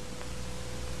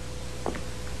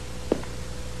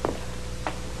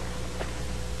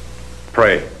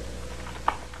 Pray.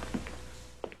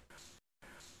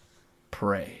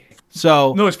 pray.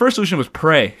 So No, his first solution was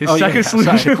pray. His First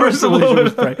solution solution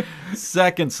was pray.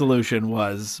 Second solution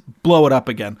was blow it up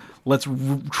again. Let's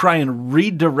try and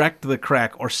redirect the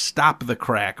crack or stop the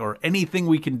crack or anything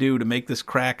we can do to make this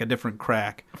crack a different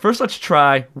crack. First, let's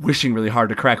try wishing really hard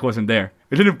the crack wasn't there.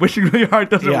 And then if wishing really hard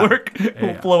doesn't Yeah. work,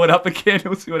 we'll blow it up again and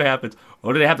we'll see what happens.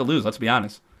 What do they have to lose? Let's be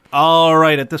honest. All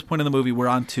right, at this point in the movie, we're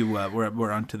on to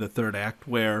we're on to the third act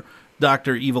where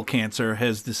Dr. Evil Cancer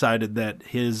has decided that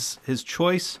his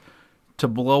choice to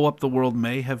blow up the world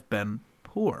may have been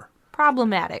poor.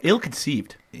 Problematic.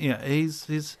 Ill-conceived. Yeah, he's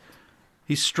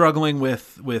struggling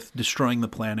with destroying the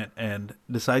planet and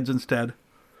decides instead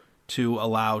to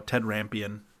allow Ted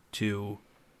Rampion to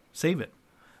save it.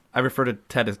 I refer to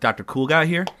Ted as Dr. Cool Guy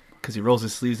here because he rolls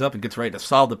his sleeves up and gets ready to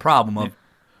solve the problem of,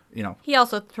 He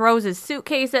also throws his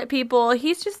suitcase at people.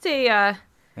 He's just a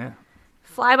yeah.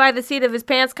 fly by the seat of his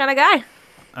pants kind of guy.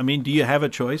 I mean, do you have a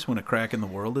choice when a crack in the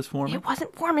world is forming? It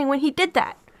wasn't forming when he did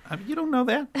that. I mean, you don't know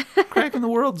that. Crack in the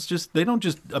world's they don't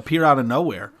just appear out of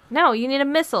nowhere. No, you need a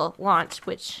missile launch,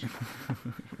 which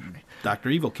Dr.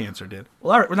 Evil Cancer did.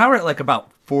 Well, all right, now we're at like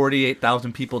about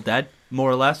 48,000 people dead, more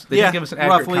or less. They didn't give us an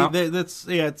accurate roughly.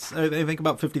 count. I think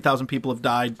about 50,000 people have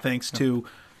died thanks to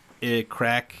a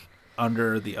crack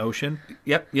under the ocean.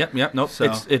 Yep. Nope.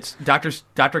 So- It's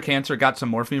Dr. Cancer got some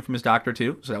morphine from his doctor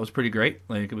too, so that was pretty great.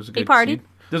 Like it was a good partied. scene.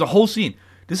 There's a whole scene.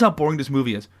 This is how boring this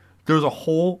movie is. There's a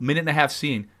whole minute and a half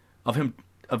scene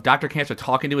of Dr. Cancer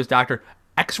talking to his doctor,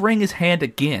 x-raying his hand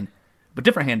again, but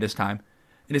different hand this time.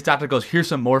 And his doctor goes, "Here's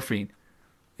some morphine."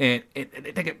 And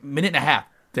it take a minute and a half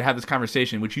to have this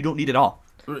conversation, which you don't need at all.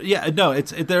 Yeah, no,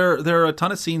 there are a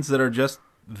ton of scenes that are just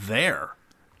there,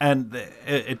 and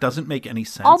it doesn't make any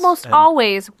sense. almost And-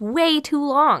 always way too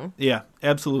long. Yeah,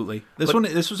 absolutely.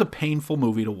 This was a painful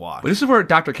movie to watch. But this is where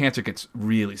Dr. Cancer gets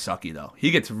really sucky, though.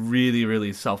 He gets really,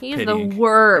 really self-pitying. He's the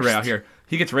worst. Right out here.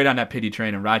 He gets right on that pity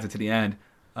train and rides it to the end.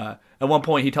 At one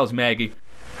point, he tells Maggie,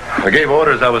 I gave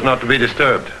orders I was not to be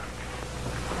disturbed.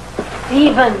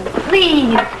 Stephen,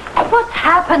 please. What's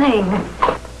happening?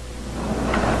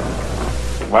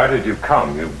 Why did you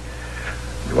come?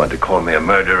 You want to call me a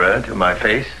murderer to my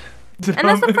face? And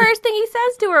that's the first thing he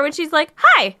says to her when she's like,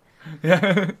 "Hi."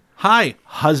 Hi,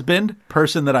 husband,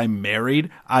 person that I married.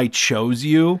 I chose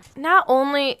you. Not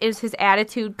only is his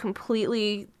attitude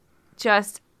completely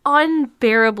just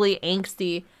unbearably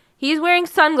angsty, he's wearing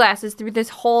sunglasses through this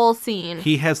whole scene.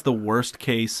 He has the worst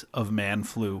case of man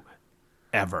flu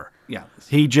ever. yeah.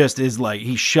 He just is like,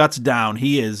 he shuts down.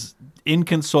 He is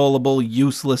inconsolable,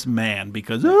 useless man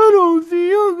because I don't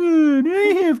feel good.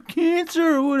 I have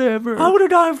cancer or whatever. I would have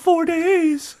died in 4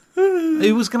 days.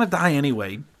 He was going to die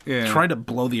anyway. Yeah. Try to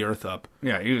blow the Earth up.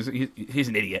 Yeah, he's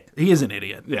an idiot. He is an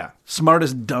idiot. Yeah.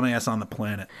 Smartest dumbass on the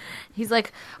planet. He's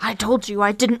like, I told you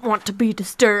I didn't want to be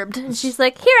disturbed. And she's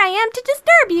like, here I am to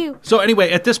disturb you. So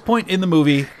anyway, at this point in the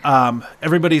movie,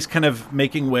 everybody's kind of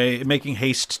making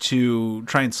haste to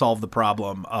try and solve the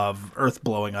problem of Earth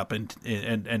blowing up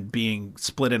and being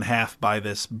split in half by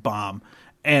this bomb.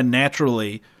 And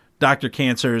naturally, Dr.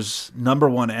 Cancer's number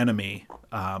one enemy,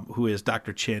 who is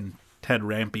Dr. Chin, Ted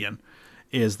Rampion,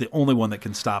 is the only one that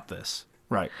can stop this.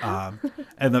 Right.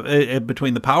 And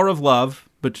between the power of love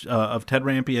of Ted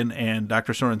Rampion and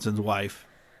Dr. Sorensen's wife,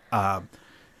 and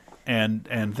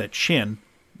that Chin,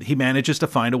 he manages to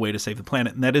find a way to save the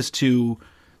planet, and that is to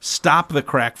stop the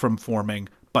crack from forming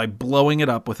by blowing it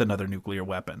up with another nuclear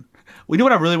weapon. Well, you know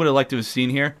what I really would have liked to have seen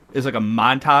here is like a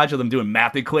montage of them doing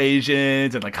math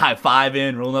equations and like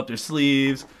high-fiving, rolling up their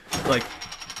sleeves, like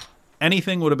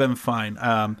anything would have been fine.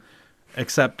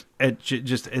 Except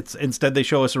instead they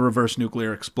show us a reverse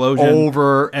nuclear explosion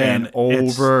over and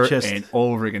over just, and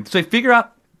over again. So they figure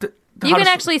out. You can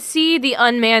actually see the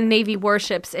unmanned Navy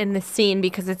warships in this scene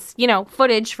because it's,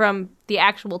 footage from the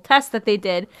actual test that they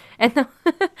did. And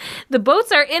the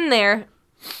boats are in there.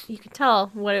 You can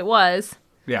tell what it was.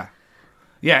 Yeah.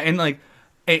 Yeah, and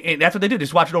and that's what they do. They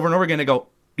just watch it over and over again. They go,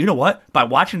 you know what? By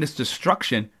watching this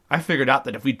destruction, I figured out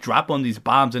that if we drop one of these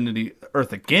bombs into the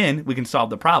Earth again, we can solve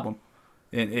the problem.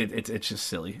 And it's just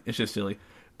silly. It's just silly.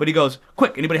 But he goes,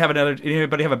 quick, anybody have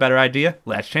a better idea?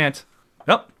 Last chance.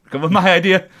 Yep, come with my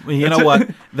idea. Well, you know what?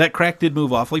 That crack did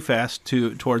move awfully fast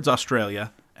towards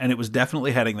Australia, and it was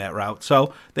definitely heading that route.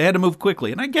 So they had to move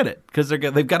quickly, and I get it, because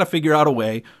they've got to figure out a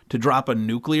way to drop a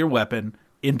nuclear weapon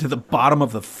into the bottom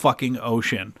of the fucking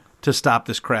ocean to stop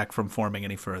this crack from forming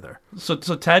any further. So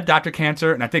Ted, Dr.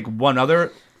 Cancer, and I think one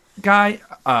other guy,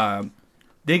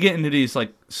 they get into these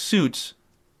suits,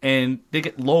 and they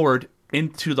get lowered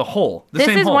into the hole. This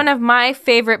is one of my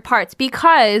favorite parts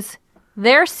because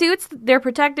their suits, their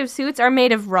protective suits, are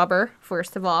made of rubber,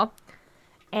 first of all.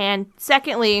 And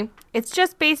secondly, it's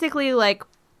just basically like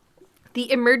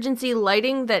the emergency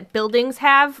lighting that buildings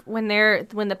have when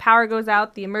the power goes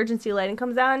out, the emergency lighting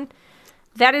comes on.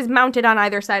 That is mounted on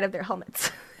either side of their helmets.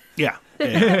 Yeah.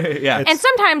 Yeah. And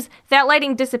sometimes that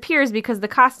lighting disappears because the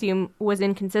costume was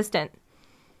inconsistent.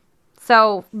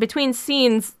 So between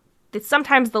scenes,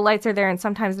 sometimes the lights are there and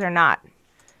sometimes they're not.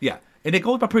 Yeah. And they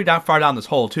go pretty far down this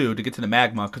hole, too, to get to the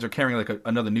magma because they're carrying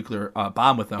another nuclear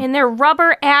bomb with them. In their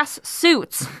rubber-ass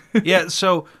suits. Yeah,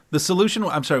 so the solution,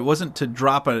 wasn't to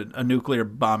drop a nuclear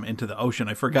bomb into the ocean.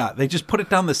 I forgot. They just put it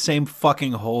down the same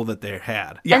fucking hole that they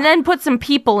had. Yeah. And then put some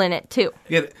people in it, too.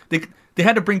 Yeah, they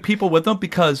had to bring people with them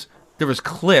because there was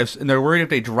cliffs, and they're worried if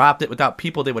they dropped it without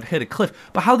people, they would hit a cliff.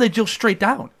 But how did they drill straight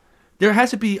down? There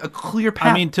has to be a clear path.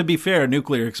 I mean, to be fair, a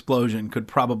nuclear explosion could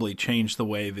probably change the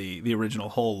way the original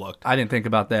hole looked. I didn't think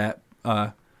about that.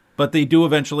 But they do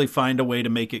eventually find a way to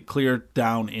make it clear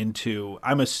down into,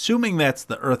 I'm assuming that's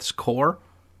the Earth's core.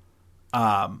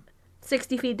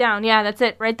 60 feet down. Yeah, that's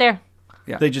it, right there.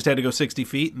 Yeah. They just had to go 60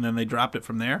 feet, and then they dropped it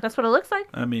from there. That's what it looks like.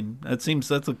 I mean, that seems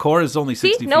that the core is only 60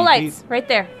 See? feet No lights. deep. Right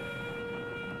there.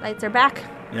 Lights are back.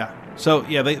 Yeah. So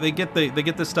yeah, they get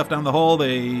this stuff down the hole.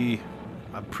 They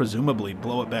presumably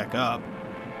blow it back up.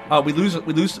 We lose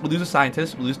a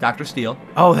scientist. We lose Dr. Steele.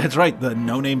 Oh, that's right, the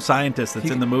no-name scientist that's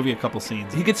in the movie a couple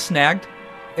scenes. He gets snagged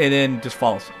and then just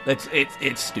falls.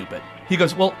 It's stupid. He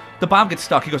goes, well, the bomb gets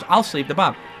stuck. He goes, I'll save the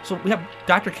bomb. So we have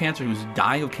Dr. Cancer who's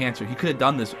dying of cancer. He could have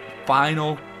done this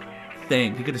final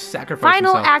thing. He could have sacrificed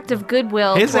Final himself. act of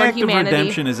goodwill His toward act humanity. of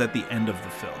redemption is at the end of the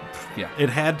film. Yeah. It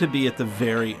had to be at the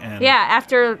very end. Yeah,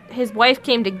 after his wife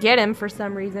came to get him for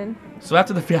some reason. So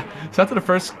after the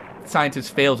first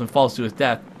scientist fails and falls to his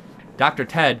death, Dr.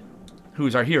 Ted,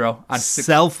 who's our hero,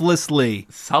 selflessly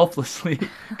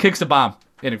kicks a bomb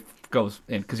and it goes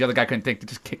in because the other guy couldn't think to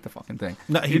just kick the fucking thing.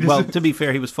 No, well, to be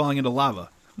fair, he was falling into lava.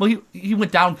 Well, he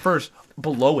went down first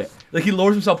below it. Like he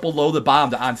lowers himself below the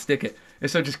bomb to unstick it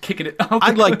instead of just kicking it out.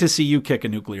 I'd like to see you kick a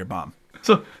nuclear bomb.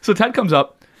 So Ted comes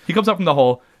up. He comes up from the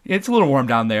hole. It's a little warm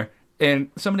down there, and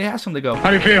somebody asks him to go,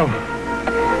 How do you feel?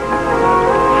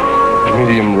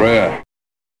 Medium rare.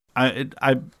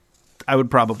 I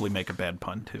would probably make a bad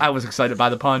pun too. I was excited by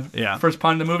the pun. Yeah. First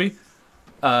pun in the movie.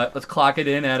 Let's clock it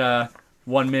in at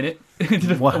 1 minute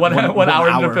into one hour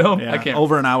into the film. Yeah. I can't.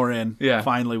 Over an hour in. Yeah.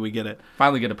 Finally, we get it.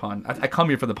 Finally get a pun. I come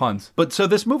here for the puns. But so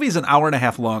this movie is an hour and a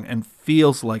half long and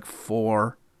feels like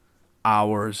 4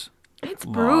 hours. It's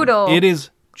long. brutal. It is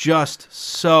just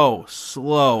so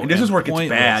slow. And this is where it gets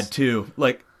pointless. bad too.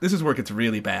 Like this is where it gets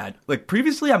really bad. Like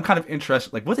previously, I'm kind of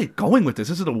interested. Like, where are they going with this?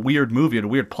 This is a weird movie and a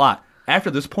weird plot.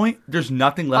 After this point, there's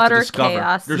nothing left Utter to discover.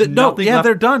 chaos. There's nothing left.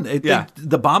 They're done. Yeah.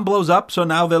 The bomb blows up, so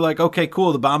now they're like, okay,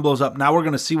 cool, the bomb blows up. Now we're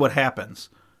going to see what happens.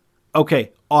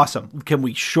 Okay, awesome. Can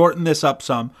we shorten this up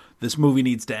some? This movie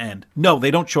needs to end. No,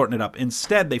 they don't shorten it up.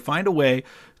 Instead, they find a way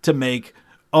to make,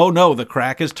 oh no, the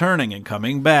crack is turning and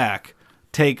coming back.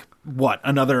 Take, what,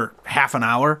 another half an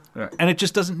hour? Right. And it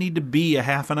just doesn't need to be a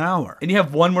half an hour. And you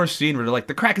have one more scene where they're like,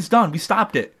 the crack is done. We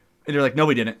stopped it. And they're like, no,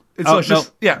 we didn't. And Oh, it's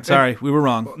just, yeah. Sorry, we were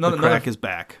wrong. Another- The crack another- is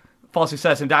back. False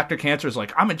success. And Dr. Cancer is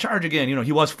like, I'm in charge again. You know,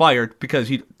 he was fired because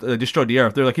he destroyed the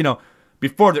Earth. They're like, you know,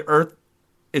 before the Earth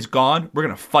is gone, we're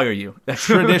going to fire you.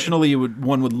 Traditionally,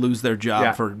 one would lose their job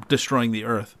Yeah. for destroying the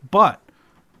Earth. But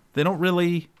they don't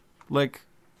really, like...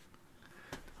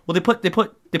 Well, they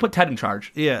put Ted in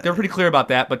charge. Yeah. They're pretty clear about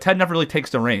that, but Ted never really takes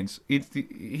the reins.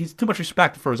 He's too much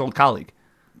respect for his old colleague.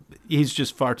 He's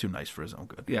just far too nice for his own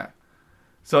good. Yeah.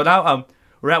 So now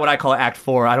we're at what I call Act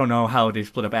 4. I don't know how they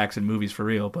split up acts in movies for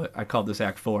real, but I called this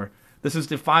Act 4. This is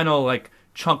the final like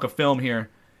chunk of film here.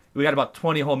 We got about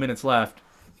 20 whole minutes left.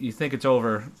 You think it's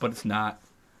over, but it's not.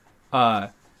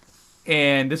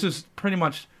 And this is pretty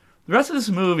much the rest of this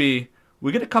movie.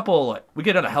 We get we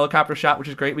get a helicopter shot, which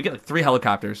is great. We get like 3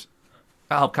 helicopters.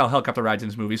 Helicopter rides in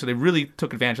this movie, so they really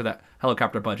took advantage of that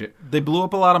helicopter budget. They blew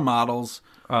up a lot of models.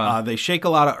 They shake a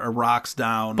lot of rocks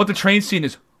down. But the train scene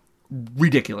is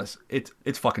ridiculous.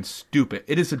 It's fucking stupid.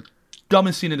 It is the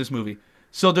dumbest scene in this movie.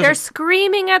 So They're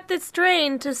screaming at this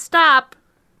train to stop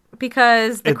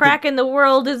because the crack in the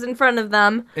world is in front of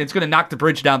them. it's going to knock the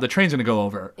bridge down. The train's going to go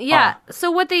over. Yeah. So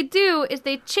what they do is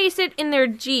they chase it in their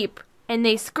Jeep and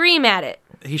they scream at it.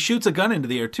 He shoots a gun into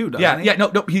the air too, doesn't he? Yeah.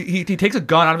 No. He takes a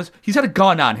gun out of his. He's had a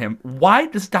gun on him. Why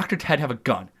does Dr. Ted have a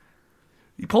gun?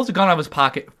 He pulls a gun out of his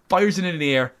pocket, fires it into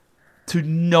the air, to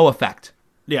no effect.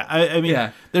 Yeah, I mean,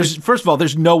 Yeah. there's first of all,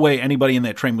 there's no way anybody in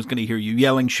that train was going to hear you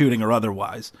yelling, shooting, or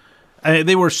otherwise.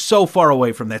 They were so far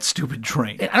away from that stupid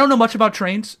train. And I don't know much about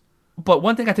trains, but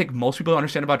one thing I think most people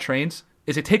understand about trains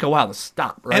is they take a while to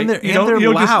stop, right? And they're You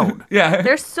don't loud. Yeah.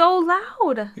 They're so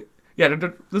loud. Yeah,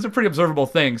 those are pretty observable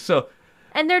things. So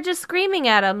And they're just screaming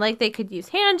at them. Like, they could use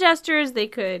hand gestures. They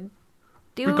could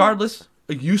do... regardless,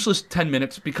 a useless 10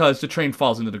 minutes because the train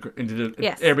falls into the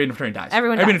Yes. everybody in the train dies.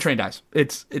 Everyone in the dies. train dies.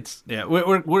 It's Yeah,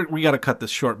 we got to cut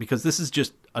this short because this is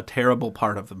just a terrible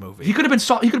part of the movie. he could have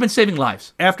been saving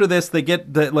lives. After this, they get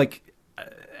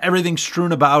everything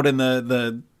strewn about in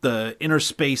the inner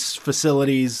space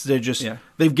facilities.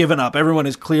 They've given up. Everyone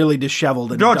is clearly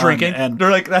disheveled and They're all done, drinking, and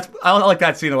they're like I like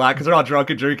that scene a lot because they're all drunk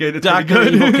and drinking. It's pretty Dr.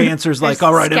 good. Evil Cancer's like,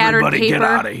 all right, scattered everybody get paper.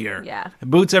 out of here. Yeah.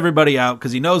 Boots everybody out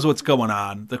because he knows what's going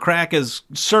on. The crack is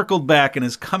circled back and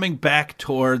is coming back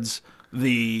towards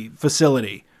the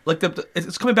facility. Like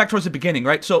it's coming back towards the beginning,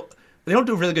 right? So they don't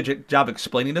do a really good job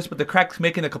explaining this, but the crack's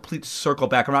making a complete circle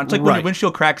back around. It's like when Right. your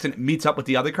windshield cracks and it meets up with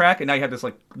the other crack, and now you have this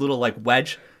like little like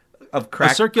wedge of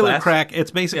crack. A circular glass. crack. It's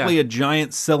basically Yeah. a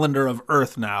giant cylinder of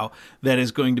Earth now that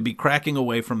is going to be cracking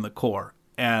away from the core.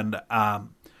 And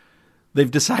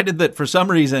they've decided that for some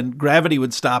reason gravity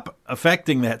would stop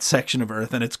affecting that section of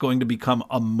Earth, and it's going to become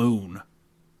a moon.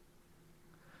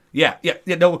 Yeah.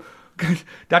 No,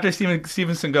 Dr.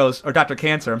 Stevenson goes, or Dr.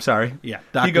 Cancer. I'm sorry. Yeah, He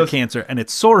Dr. goes, Cancer, and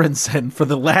it's Sorensen for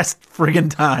the last friggin'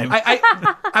 time.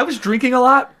 I was drinking a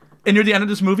lot, and near the end of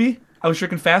this movie, I was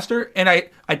drinking faster, and I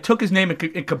took his name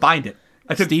and combined it.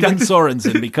 I took Steven Dr.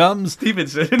 Sorensen becomes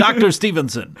Stevenson. Dr.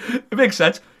 Stevenson. It makes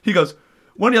sense. He goes,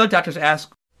 one of the other doctors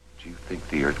asked, Do you think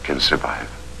the Earth can survive?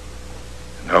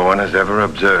 No one has ever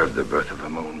observed the birth of a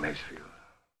moon, Macefield.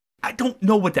 I don't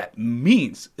know what that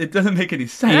means. It doesn't make any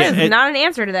sense. That is it- not an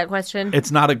answer to that question. It's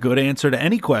not a good answer to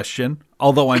any question,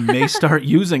 although I may start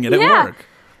using it at Yeah. work.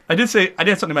 I did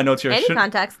have something in my notes here. Any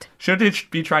context. Shouldn't they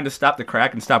be trying to stop the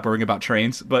crack and stop worrying about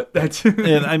trains? But that's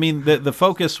And I mean, the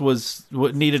focus was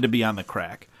what needed to be on the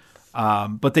crack.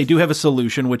 But they do have a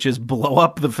solution, which is blow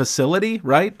up the facility,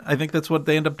 right? I think that's what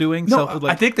they end up doing. no. So,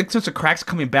 I think that since the crack's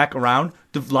coming back around,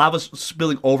 the lava's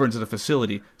spilling over into the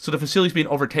facility, so the facility's being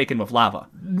overtaken with lava.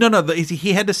 No,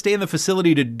 he had to stay in the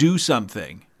facility to do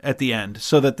something at the end,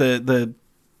 so that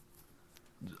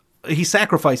he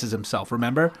sacrifices himself.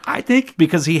 Remember, I think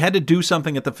because he had to do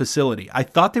something at the facility. I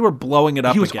thought they were blowing it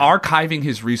up. he was again. archiving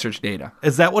his research data.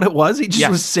 Is that what it was? He just Yes.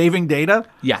 was saving data.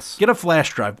 Yes. Get a flash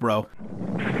drive, bro.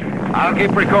 I'll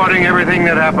keep recording everything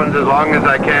that happens as long as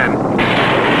I can.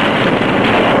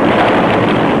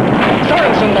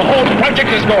 Sorensen, the whole project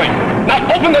is going. Now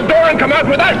open the door and come out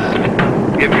with us.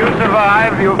 If you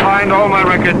survive, you'll find all my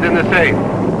records in the safe.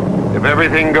 If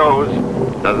everything goes,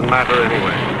 doesn't matter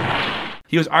anyway.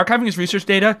 He was archiving his research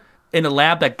data in a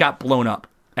lab that got blown up.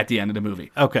 at the end of the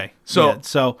movie. Okay. So- yeah,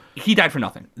 so He died for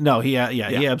nothing. no, he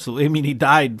absolutely. I mean, he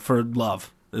died for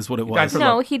love. Is what it was. died for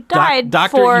No, love. he died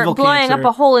Dr. for Evil blowing Cancer. up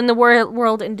a hole in the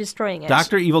world and destroying it.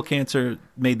 Dr. Evil Cancer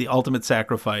made the ultimate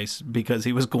sacrifice because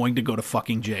he was going to go to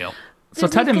fucking jail. So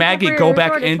Ted and Maggie go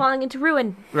back in. falling into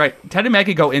ruin. Right. Ted and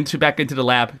Maggie go back into the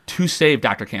lab to save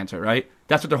Dr. Cancer, right?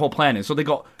 That's what their whole plan is. So they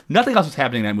go, nothing else is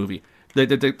happening in that movie.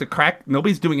 The crack,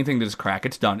 nobody's doing anything to this crack.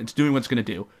 It's done. It's doing what it's going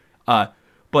to do.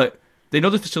 But they know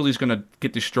the facility's going to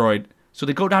get destroyed. So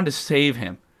they go down to save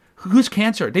him. Who's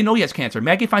Cancer? They know he has cancer.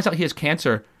 Maggie finds out he has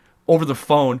cancer over the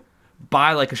phone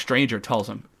by like a stranger tells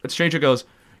him. A stranger goes,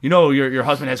 you know, your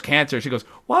husband has cancer. She goes,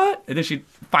 what? And then she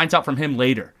finds out from him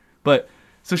later. But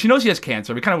so she knows he has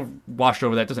cancer. We kind of washed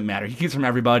over that. Doesn't matter. He keeps it from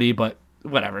everybody, but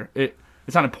whatever.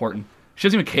 It's not important. She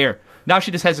doesn't even care. Now she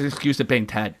just has an excuse to bang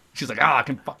Ted. She's like, I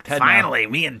can fuck Ted now.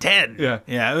 me and Ted. Yeah.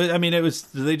 Yeah. I mean, it was.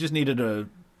 They just needed to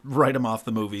write him off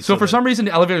the movie. So for that- some reason,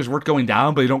 the elevators weren't going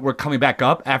down, but they don't work coming back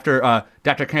up after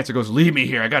Dr. Cancer goes, leave me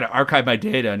here. I got to archive my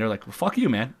data. And they're like, well, fuck you,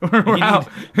 man. We're out.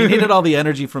 he needed all the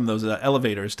energy from those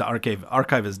elevators to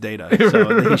archive his data.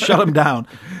 So he shut them down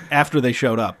after they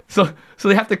showed up. So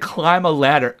they have to climb a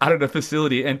ladder out of the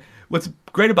facility. And what's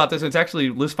great about this, and it's actually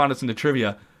Liz found this in the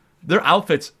trivia, their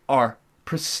outfits are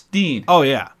pristine. Oh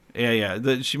yeah.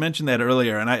 She mentioned that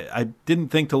earlier, and I didn't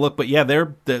think to look, but yeah,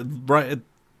 they're right.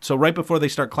 So right before they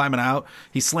start climbing out,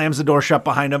 he slams the door shut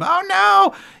behind him. Oh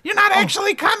no, you're not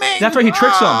actually coming. That's why he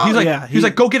tricks them. He's like, Yeah, he's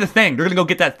like, go get a thing. They're gonna go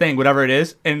get that thing, whatever it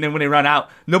is. And then when they run out,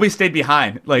 nobody stayed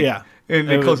behind. Like, Yeah. And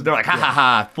they close the door like, ha ha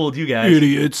ha, fooled you guys,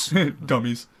 idiots.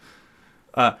 dummies.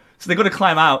 So they go to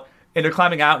climb out, and they're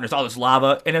climbing out, and there's all this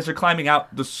lava. And as they're climbing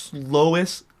out, the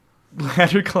slowest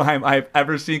ladder climb I've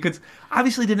ever seen, because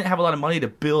obviously they didn't have a lot of money to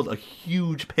build a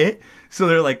huge pit. So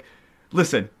they're like,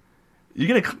 listen,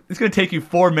 it's gonna take you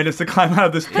 4 minutes to climb out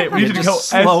of this pit. We need you to go Just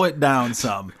slow it down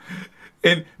some.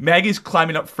 And Maggie's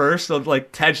climbing up first, so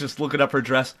like Ted's just looking up her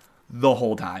dress the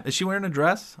whole time. Is she wearing a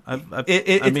dress? I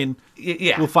mean,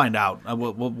 yeah, we'll find out.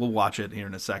 We'll watch it here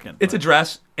in a second. it's a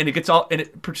dress, and it gets all and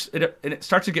it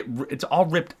starts to get it's all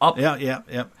ripped up. Yeah.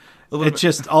 little It's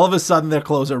just all of a sudden their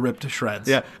clothes are ripped to shreds.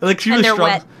 Yeah, like she And really they're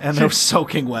struggles. wet. And they're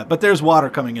soaking wet. But there's water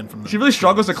coming in from them. She really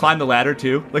struggles to climb the ladder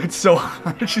too. Like it's so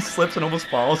hard. She slips and almost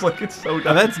falls. Like it's so Now,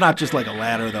 dumb. that's not just like a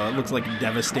ladder, though. It looks like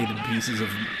devastated pieces of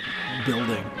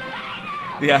building.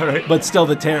 Yeah, right. But still,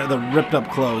 the ripped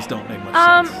up clothes don't make much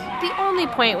sense. The only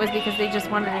point was because they just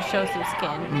wanted to show some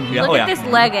skin. Yeah, Look oh, at yeah. this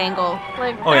leg angle.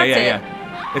 Like, Oh yeah, that's it.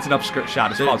 yeah. It's an upskirt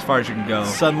shot. It's as far as you can go.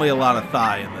 Suddenly, a lot of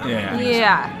thigh in there. Yeah.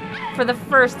 Yeah, for the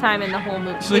first time in the whole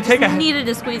movie. So they just take needed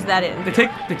to squeeze that in. They take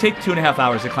 2.5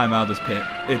 hours to climb out of this pit.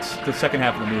 It's the second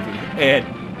half of the movie, and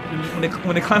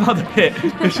when they climb out of the pit,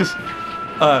 it's just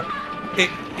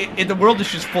the world is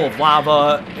just full of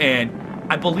lava, and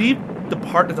I believe the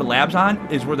part that the lab's on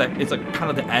is where that it's like kind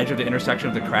of the edge of the intersection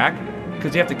of the crack,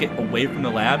 because you have to get away from the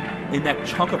lab, and that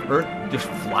chunk of earth just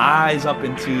flies up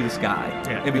into the sky.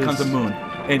 Yeah, it becomes a it's- moon,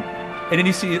 and then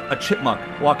you see a chipmunk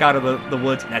walk out of the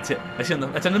woods, and that's it. That's in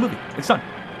the movie. It's done.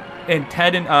 And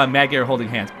Ted and Maggie are holding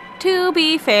hands. To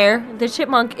be fair, the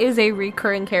chipmunk is a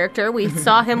recurring character. We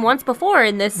saw him once before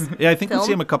in this. Yeah, I think film. we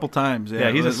see him a couple times. Yeah,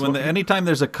 Yeah, he's a anytime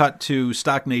there's a cut to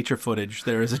stock nature footage,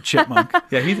 there is a chipmunk.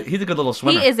 Yeah, he's a good little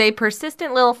swimmer. He is a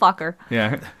persistent little fucker.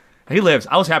 Yeah. He lives.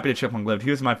 I was happy that Chipmunk lived.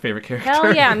 He was my favorite character.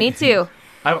 Hell yeah, me too.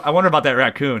 I wonder about that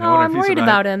raccoon. I Oh, wonder I'm if he worried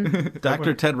survived. about him.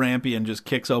 Dr. Ted Rampion just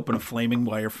kicks open a flaming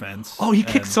wire fence. Oh, he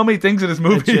kicks and so many things in this It's,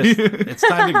 movie. it's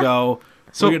time to go.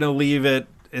 So- We're going to leave it.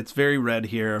 It's very red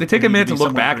here. They take We a need minute to be look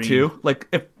somewhere back green. too. Like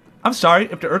if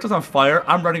the earth was on fire,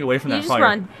 I'm running away from You that just fire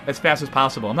run. as fast as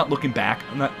possible. I'm not looking back.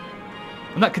 I'm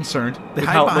not concerned. They with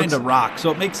hide how it behind a looks. rock,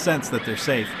 so it makes sense that they're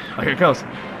safe. Oh, here it goes.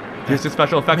 Here's the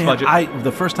special effects budget.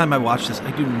 The first time I watched this,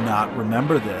 I do not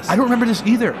remember this. I don't remember this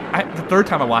either. The third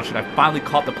time I watched it, I finally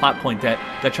caught the plot point that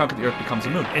that chunk of the earth becomes a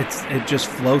moon. It just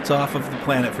floats off of the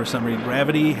planet for some reason.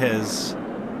 Gravity has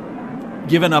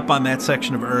given up on that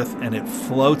section of Earth, and it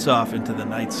floats off into the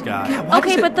night sky. Yeah, why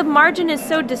does Okay, it- but the margin is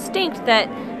so distinct that,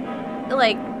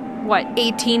 like,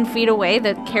 18 feet away,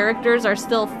 the characters are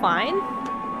still fine?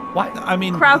 why? I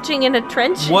mean, Crouching in a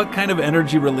trench? what kind of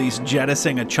energy release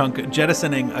jettisoning a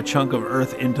chunk of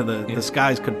Earth into the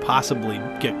skies could possibly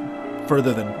get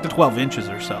further than 12 inches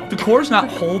or so? The core's not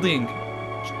holding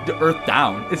the earth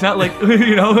down. It's not like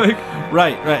like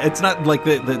Right. It's not like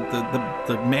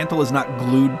the mantle is not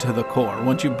glued to the core.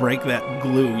 Once you break that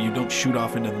glue, you don't shoot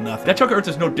off into the nothing. that chunk of earth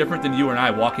is no different than you and I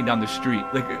walking down the street.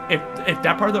 Like if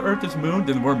that part of the earth is moon,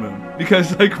 then we're moon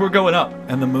because like we're going up.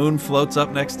 And the moon floats up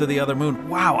next to the other moon.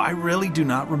 Wow, I really do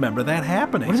not remember that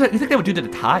happening. What is that? You think they would do to the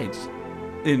tides?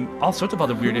 In all sorts of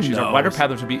other weird issues. Like knows? wider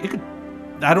patterns would be. It could.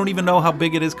 I don't even know how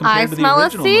big it is I compared to the smell a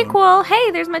original movie. sequel.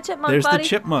 Hey, there's my chipmunk There's buddy. the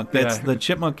chipmunk. That's Yeah. the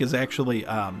chipmunk is actually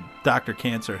Dr.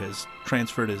 Cancer has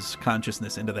transferred his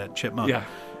consciousness into that chipmunk. Yeah.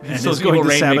 And So is his evil going to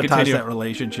reign may sabotage continue. that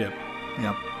relationship.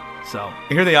 Yep. So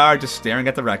Here they are, just staring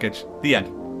at the wreckage. The end.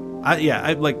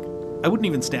 I wouldn't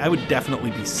even stand. I would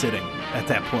definitely be sitting at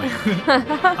that point.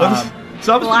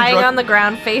 So I was Lying drunk- on the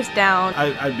ground, face down.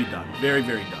 I'd be done. Very,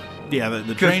 very done. Yeah,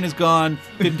 the train is gone.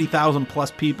 50,000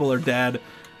 plus people are dead.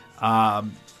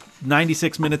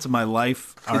 96 minutes of my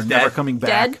life are Is never dead. coming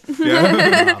back.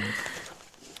 Dead.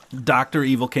 Dr.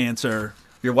 Evil Cancer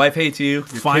Your wife hates you. Your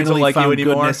kids finally don't like you found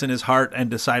anymore. goodness in his heart and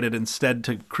decided instead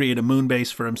to create a moon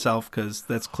base for himself because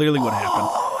that's clearly what happened.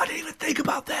 Oh, I didn't even think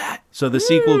about that. So the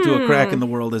sequel to A Crack in the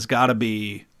World has got to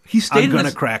be He stayed I'm in going to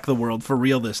this- crack the world for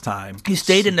real this time. He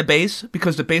stayed in the base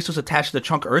because the base was attached to the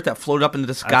chunk of Earth that floated up into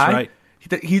the sky. right.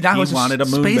 He now He has wanted a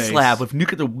moon space base. lab with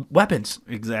nuclear weapons.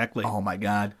 Exactly. Oh my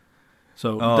god.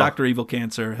 So Oh. Dr. Evil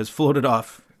Cancer has floated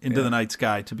off into the night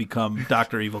sky to become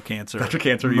Dr. Evil Cancer. Dr.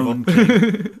 Cancer Moon Evil.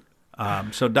 King.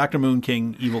 So Dr. Moon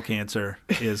King Evil Cancer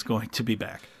is going to be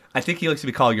back. I think he likes to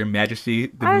be called Your Majesty,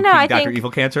 the I don't new know, King I Dr. think-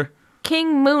 Evil Cancer.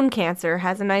 King Moon Cancer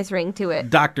has a nice ring to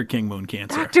it. Dr. King Moon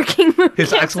Cancer. Dr. King Moon His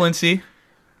Cancer. Excellency.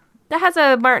 That has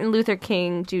a Martin Luther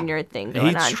King Jr. thing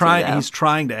going on. He's trying. Too, though. He's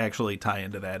trying to actually tie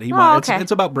into that. okay.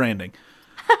 It's about branding.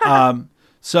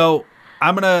 So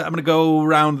I'm gonna go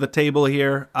around the table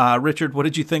here. Richard, what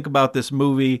did you think about this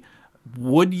movie?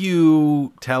 Would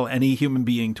you tell any human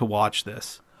being to watch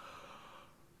this?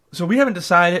 So we haven't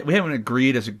decided, we haven't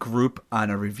agreed as a group on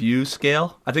a review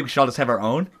scale. I think we should all just have our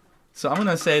own. So I'm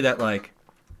gonna say that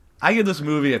I give this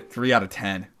movie a 3 out of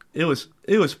 10. It was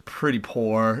pretty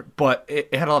poor, but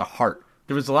it had a lot of heart.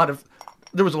 There was a lot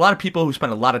of people who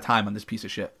spent a lot of time on this piece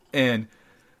of shit, and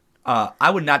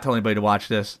I would not tell anybody to watch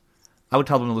this. I would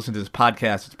tell them to listen to this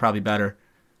podcast. It's probably better,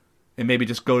 and maybe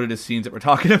just go to the scenes that we're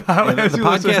talking about. The as you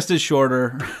listen. podcast is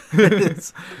shorter.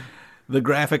 The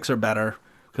graphics are better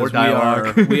Or because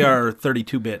dialogue. we are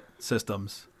 32-bit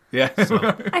systems. Yeah.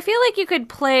 I feel like you could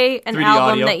play an 3D album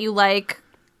audio. that you like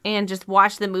and just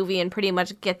watch the movie and pretty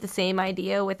much get the same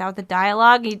idea without the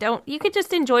dialogue. You could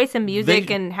just enjoy some music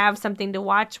They- and have something to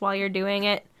watch while you're doing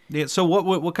it. Yeah. So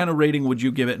what kind of rating would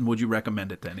you give it, and would you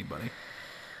recommend it to anybody?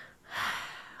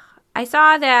 I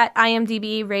saw that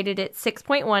IMDb rated it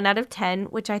 6.1 out of 10,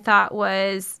 which I thought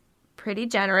was pretty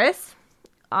generous.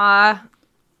 I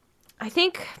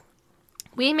think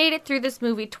we made it through this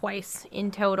movie twice in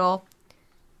total,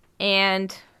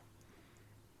 and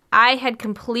I had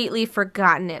completely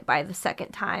forgotten it by the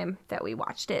second time that we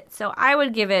watched it. So I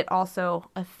would give it also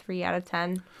a 3 out of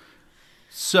 10.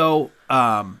 So,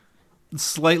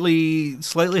 slightly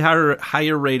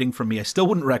higher rating from me. I still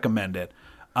wouldn't recommend it,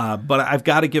 but I've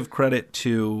got to give credit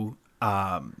to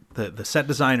the set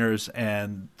designers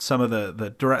and some of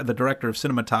the director of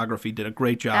cinematography did a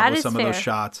great job That with is some of those fair.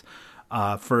 shots.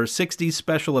 For 60s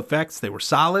special effects, they were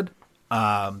solid.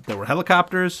 There were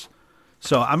helicopters.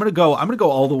 So I'm gonna go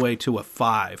all the way to a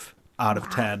 5 out of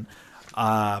 10.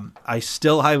 I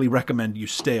still highly recommend you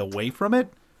stay away from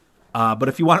it. But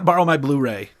if you want to borrow my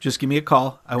Blu-ray, just give me a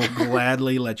call. I will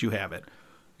gladly let you have it.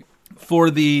 For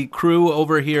the crew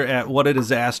over here at What a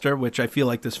Disaster, which I feel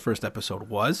like this first episode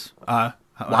was, how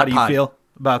do you pod. feel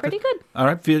about Pretty it? good. All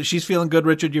right, she's feeling good.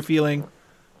 Richard, you're feeling?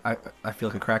 I feel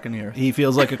like a crack in the earth. He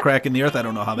feels like a crack in the earth. I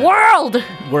don't know how that World!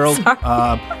 world.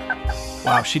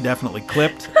 Wow, she definitely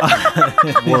clipped.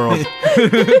 World.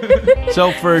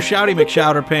 So for Shouty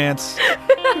McShouterpants,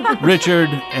 Richard,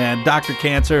 and Dr.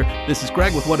 Cancer, this is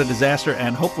Greg with What a Disaster,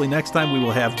 and hopefully next time we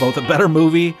will have both a better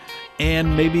movie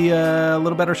and maybe a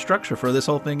little better structure for this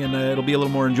whole thing, and it'll be a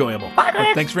little more enjoyable. But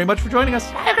thanks very much for joining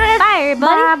us. Bye,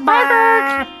 everybody.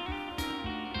 Bye, Greg.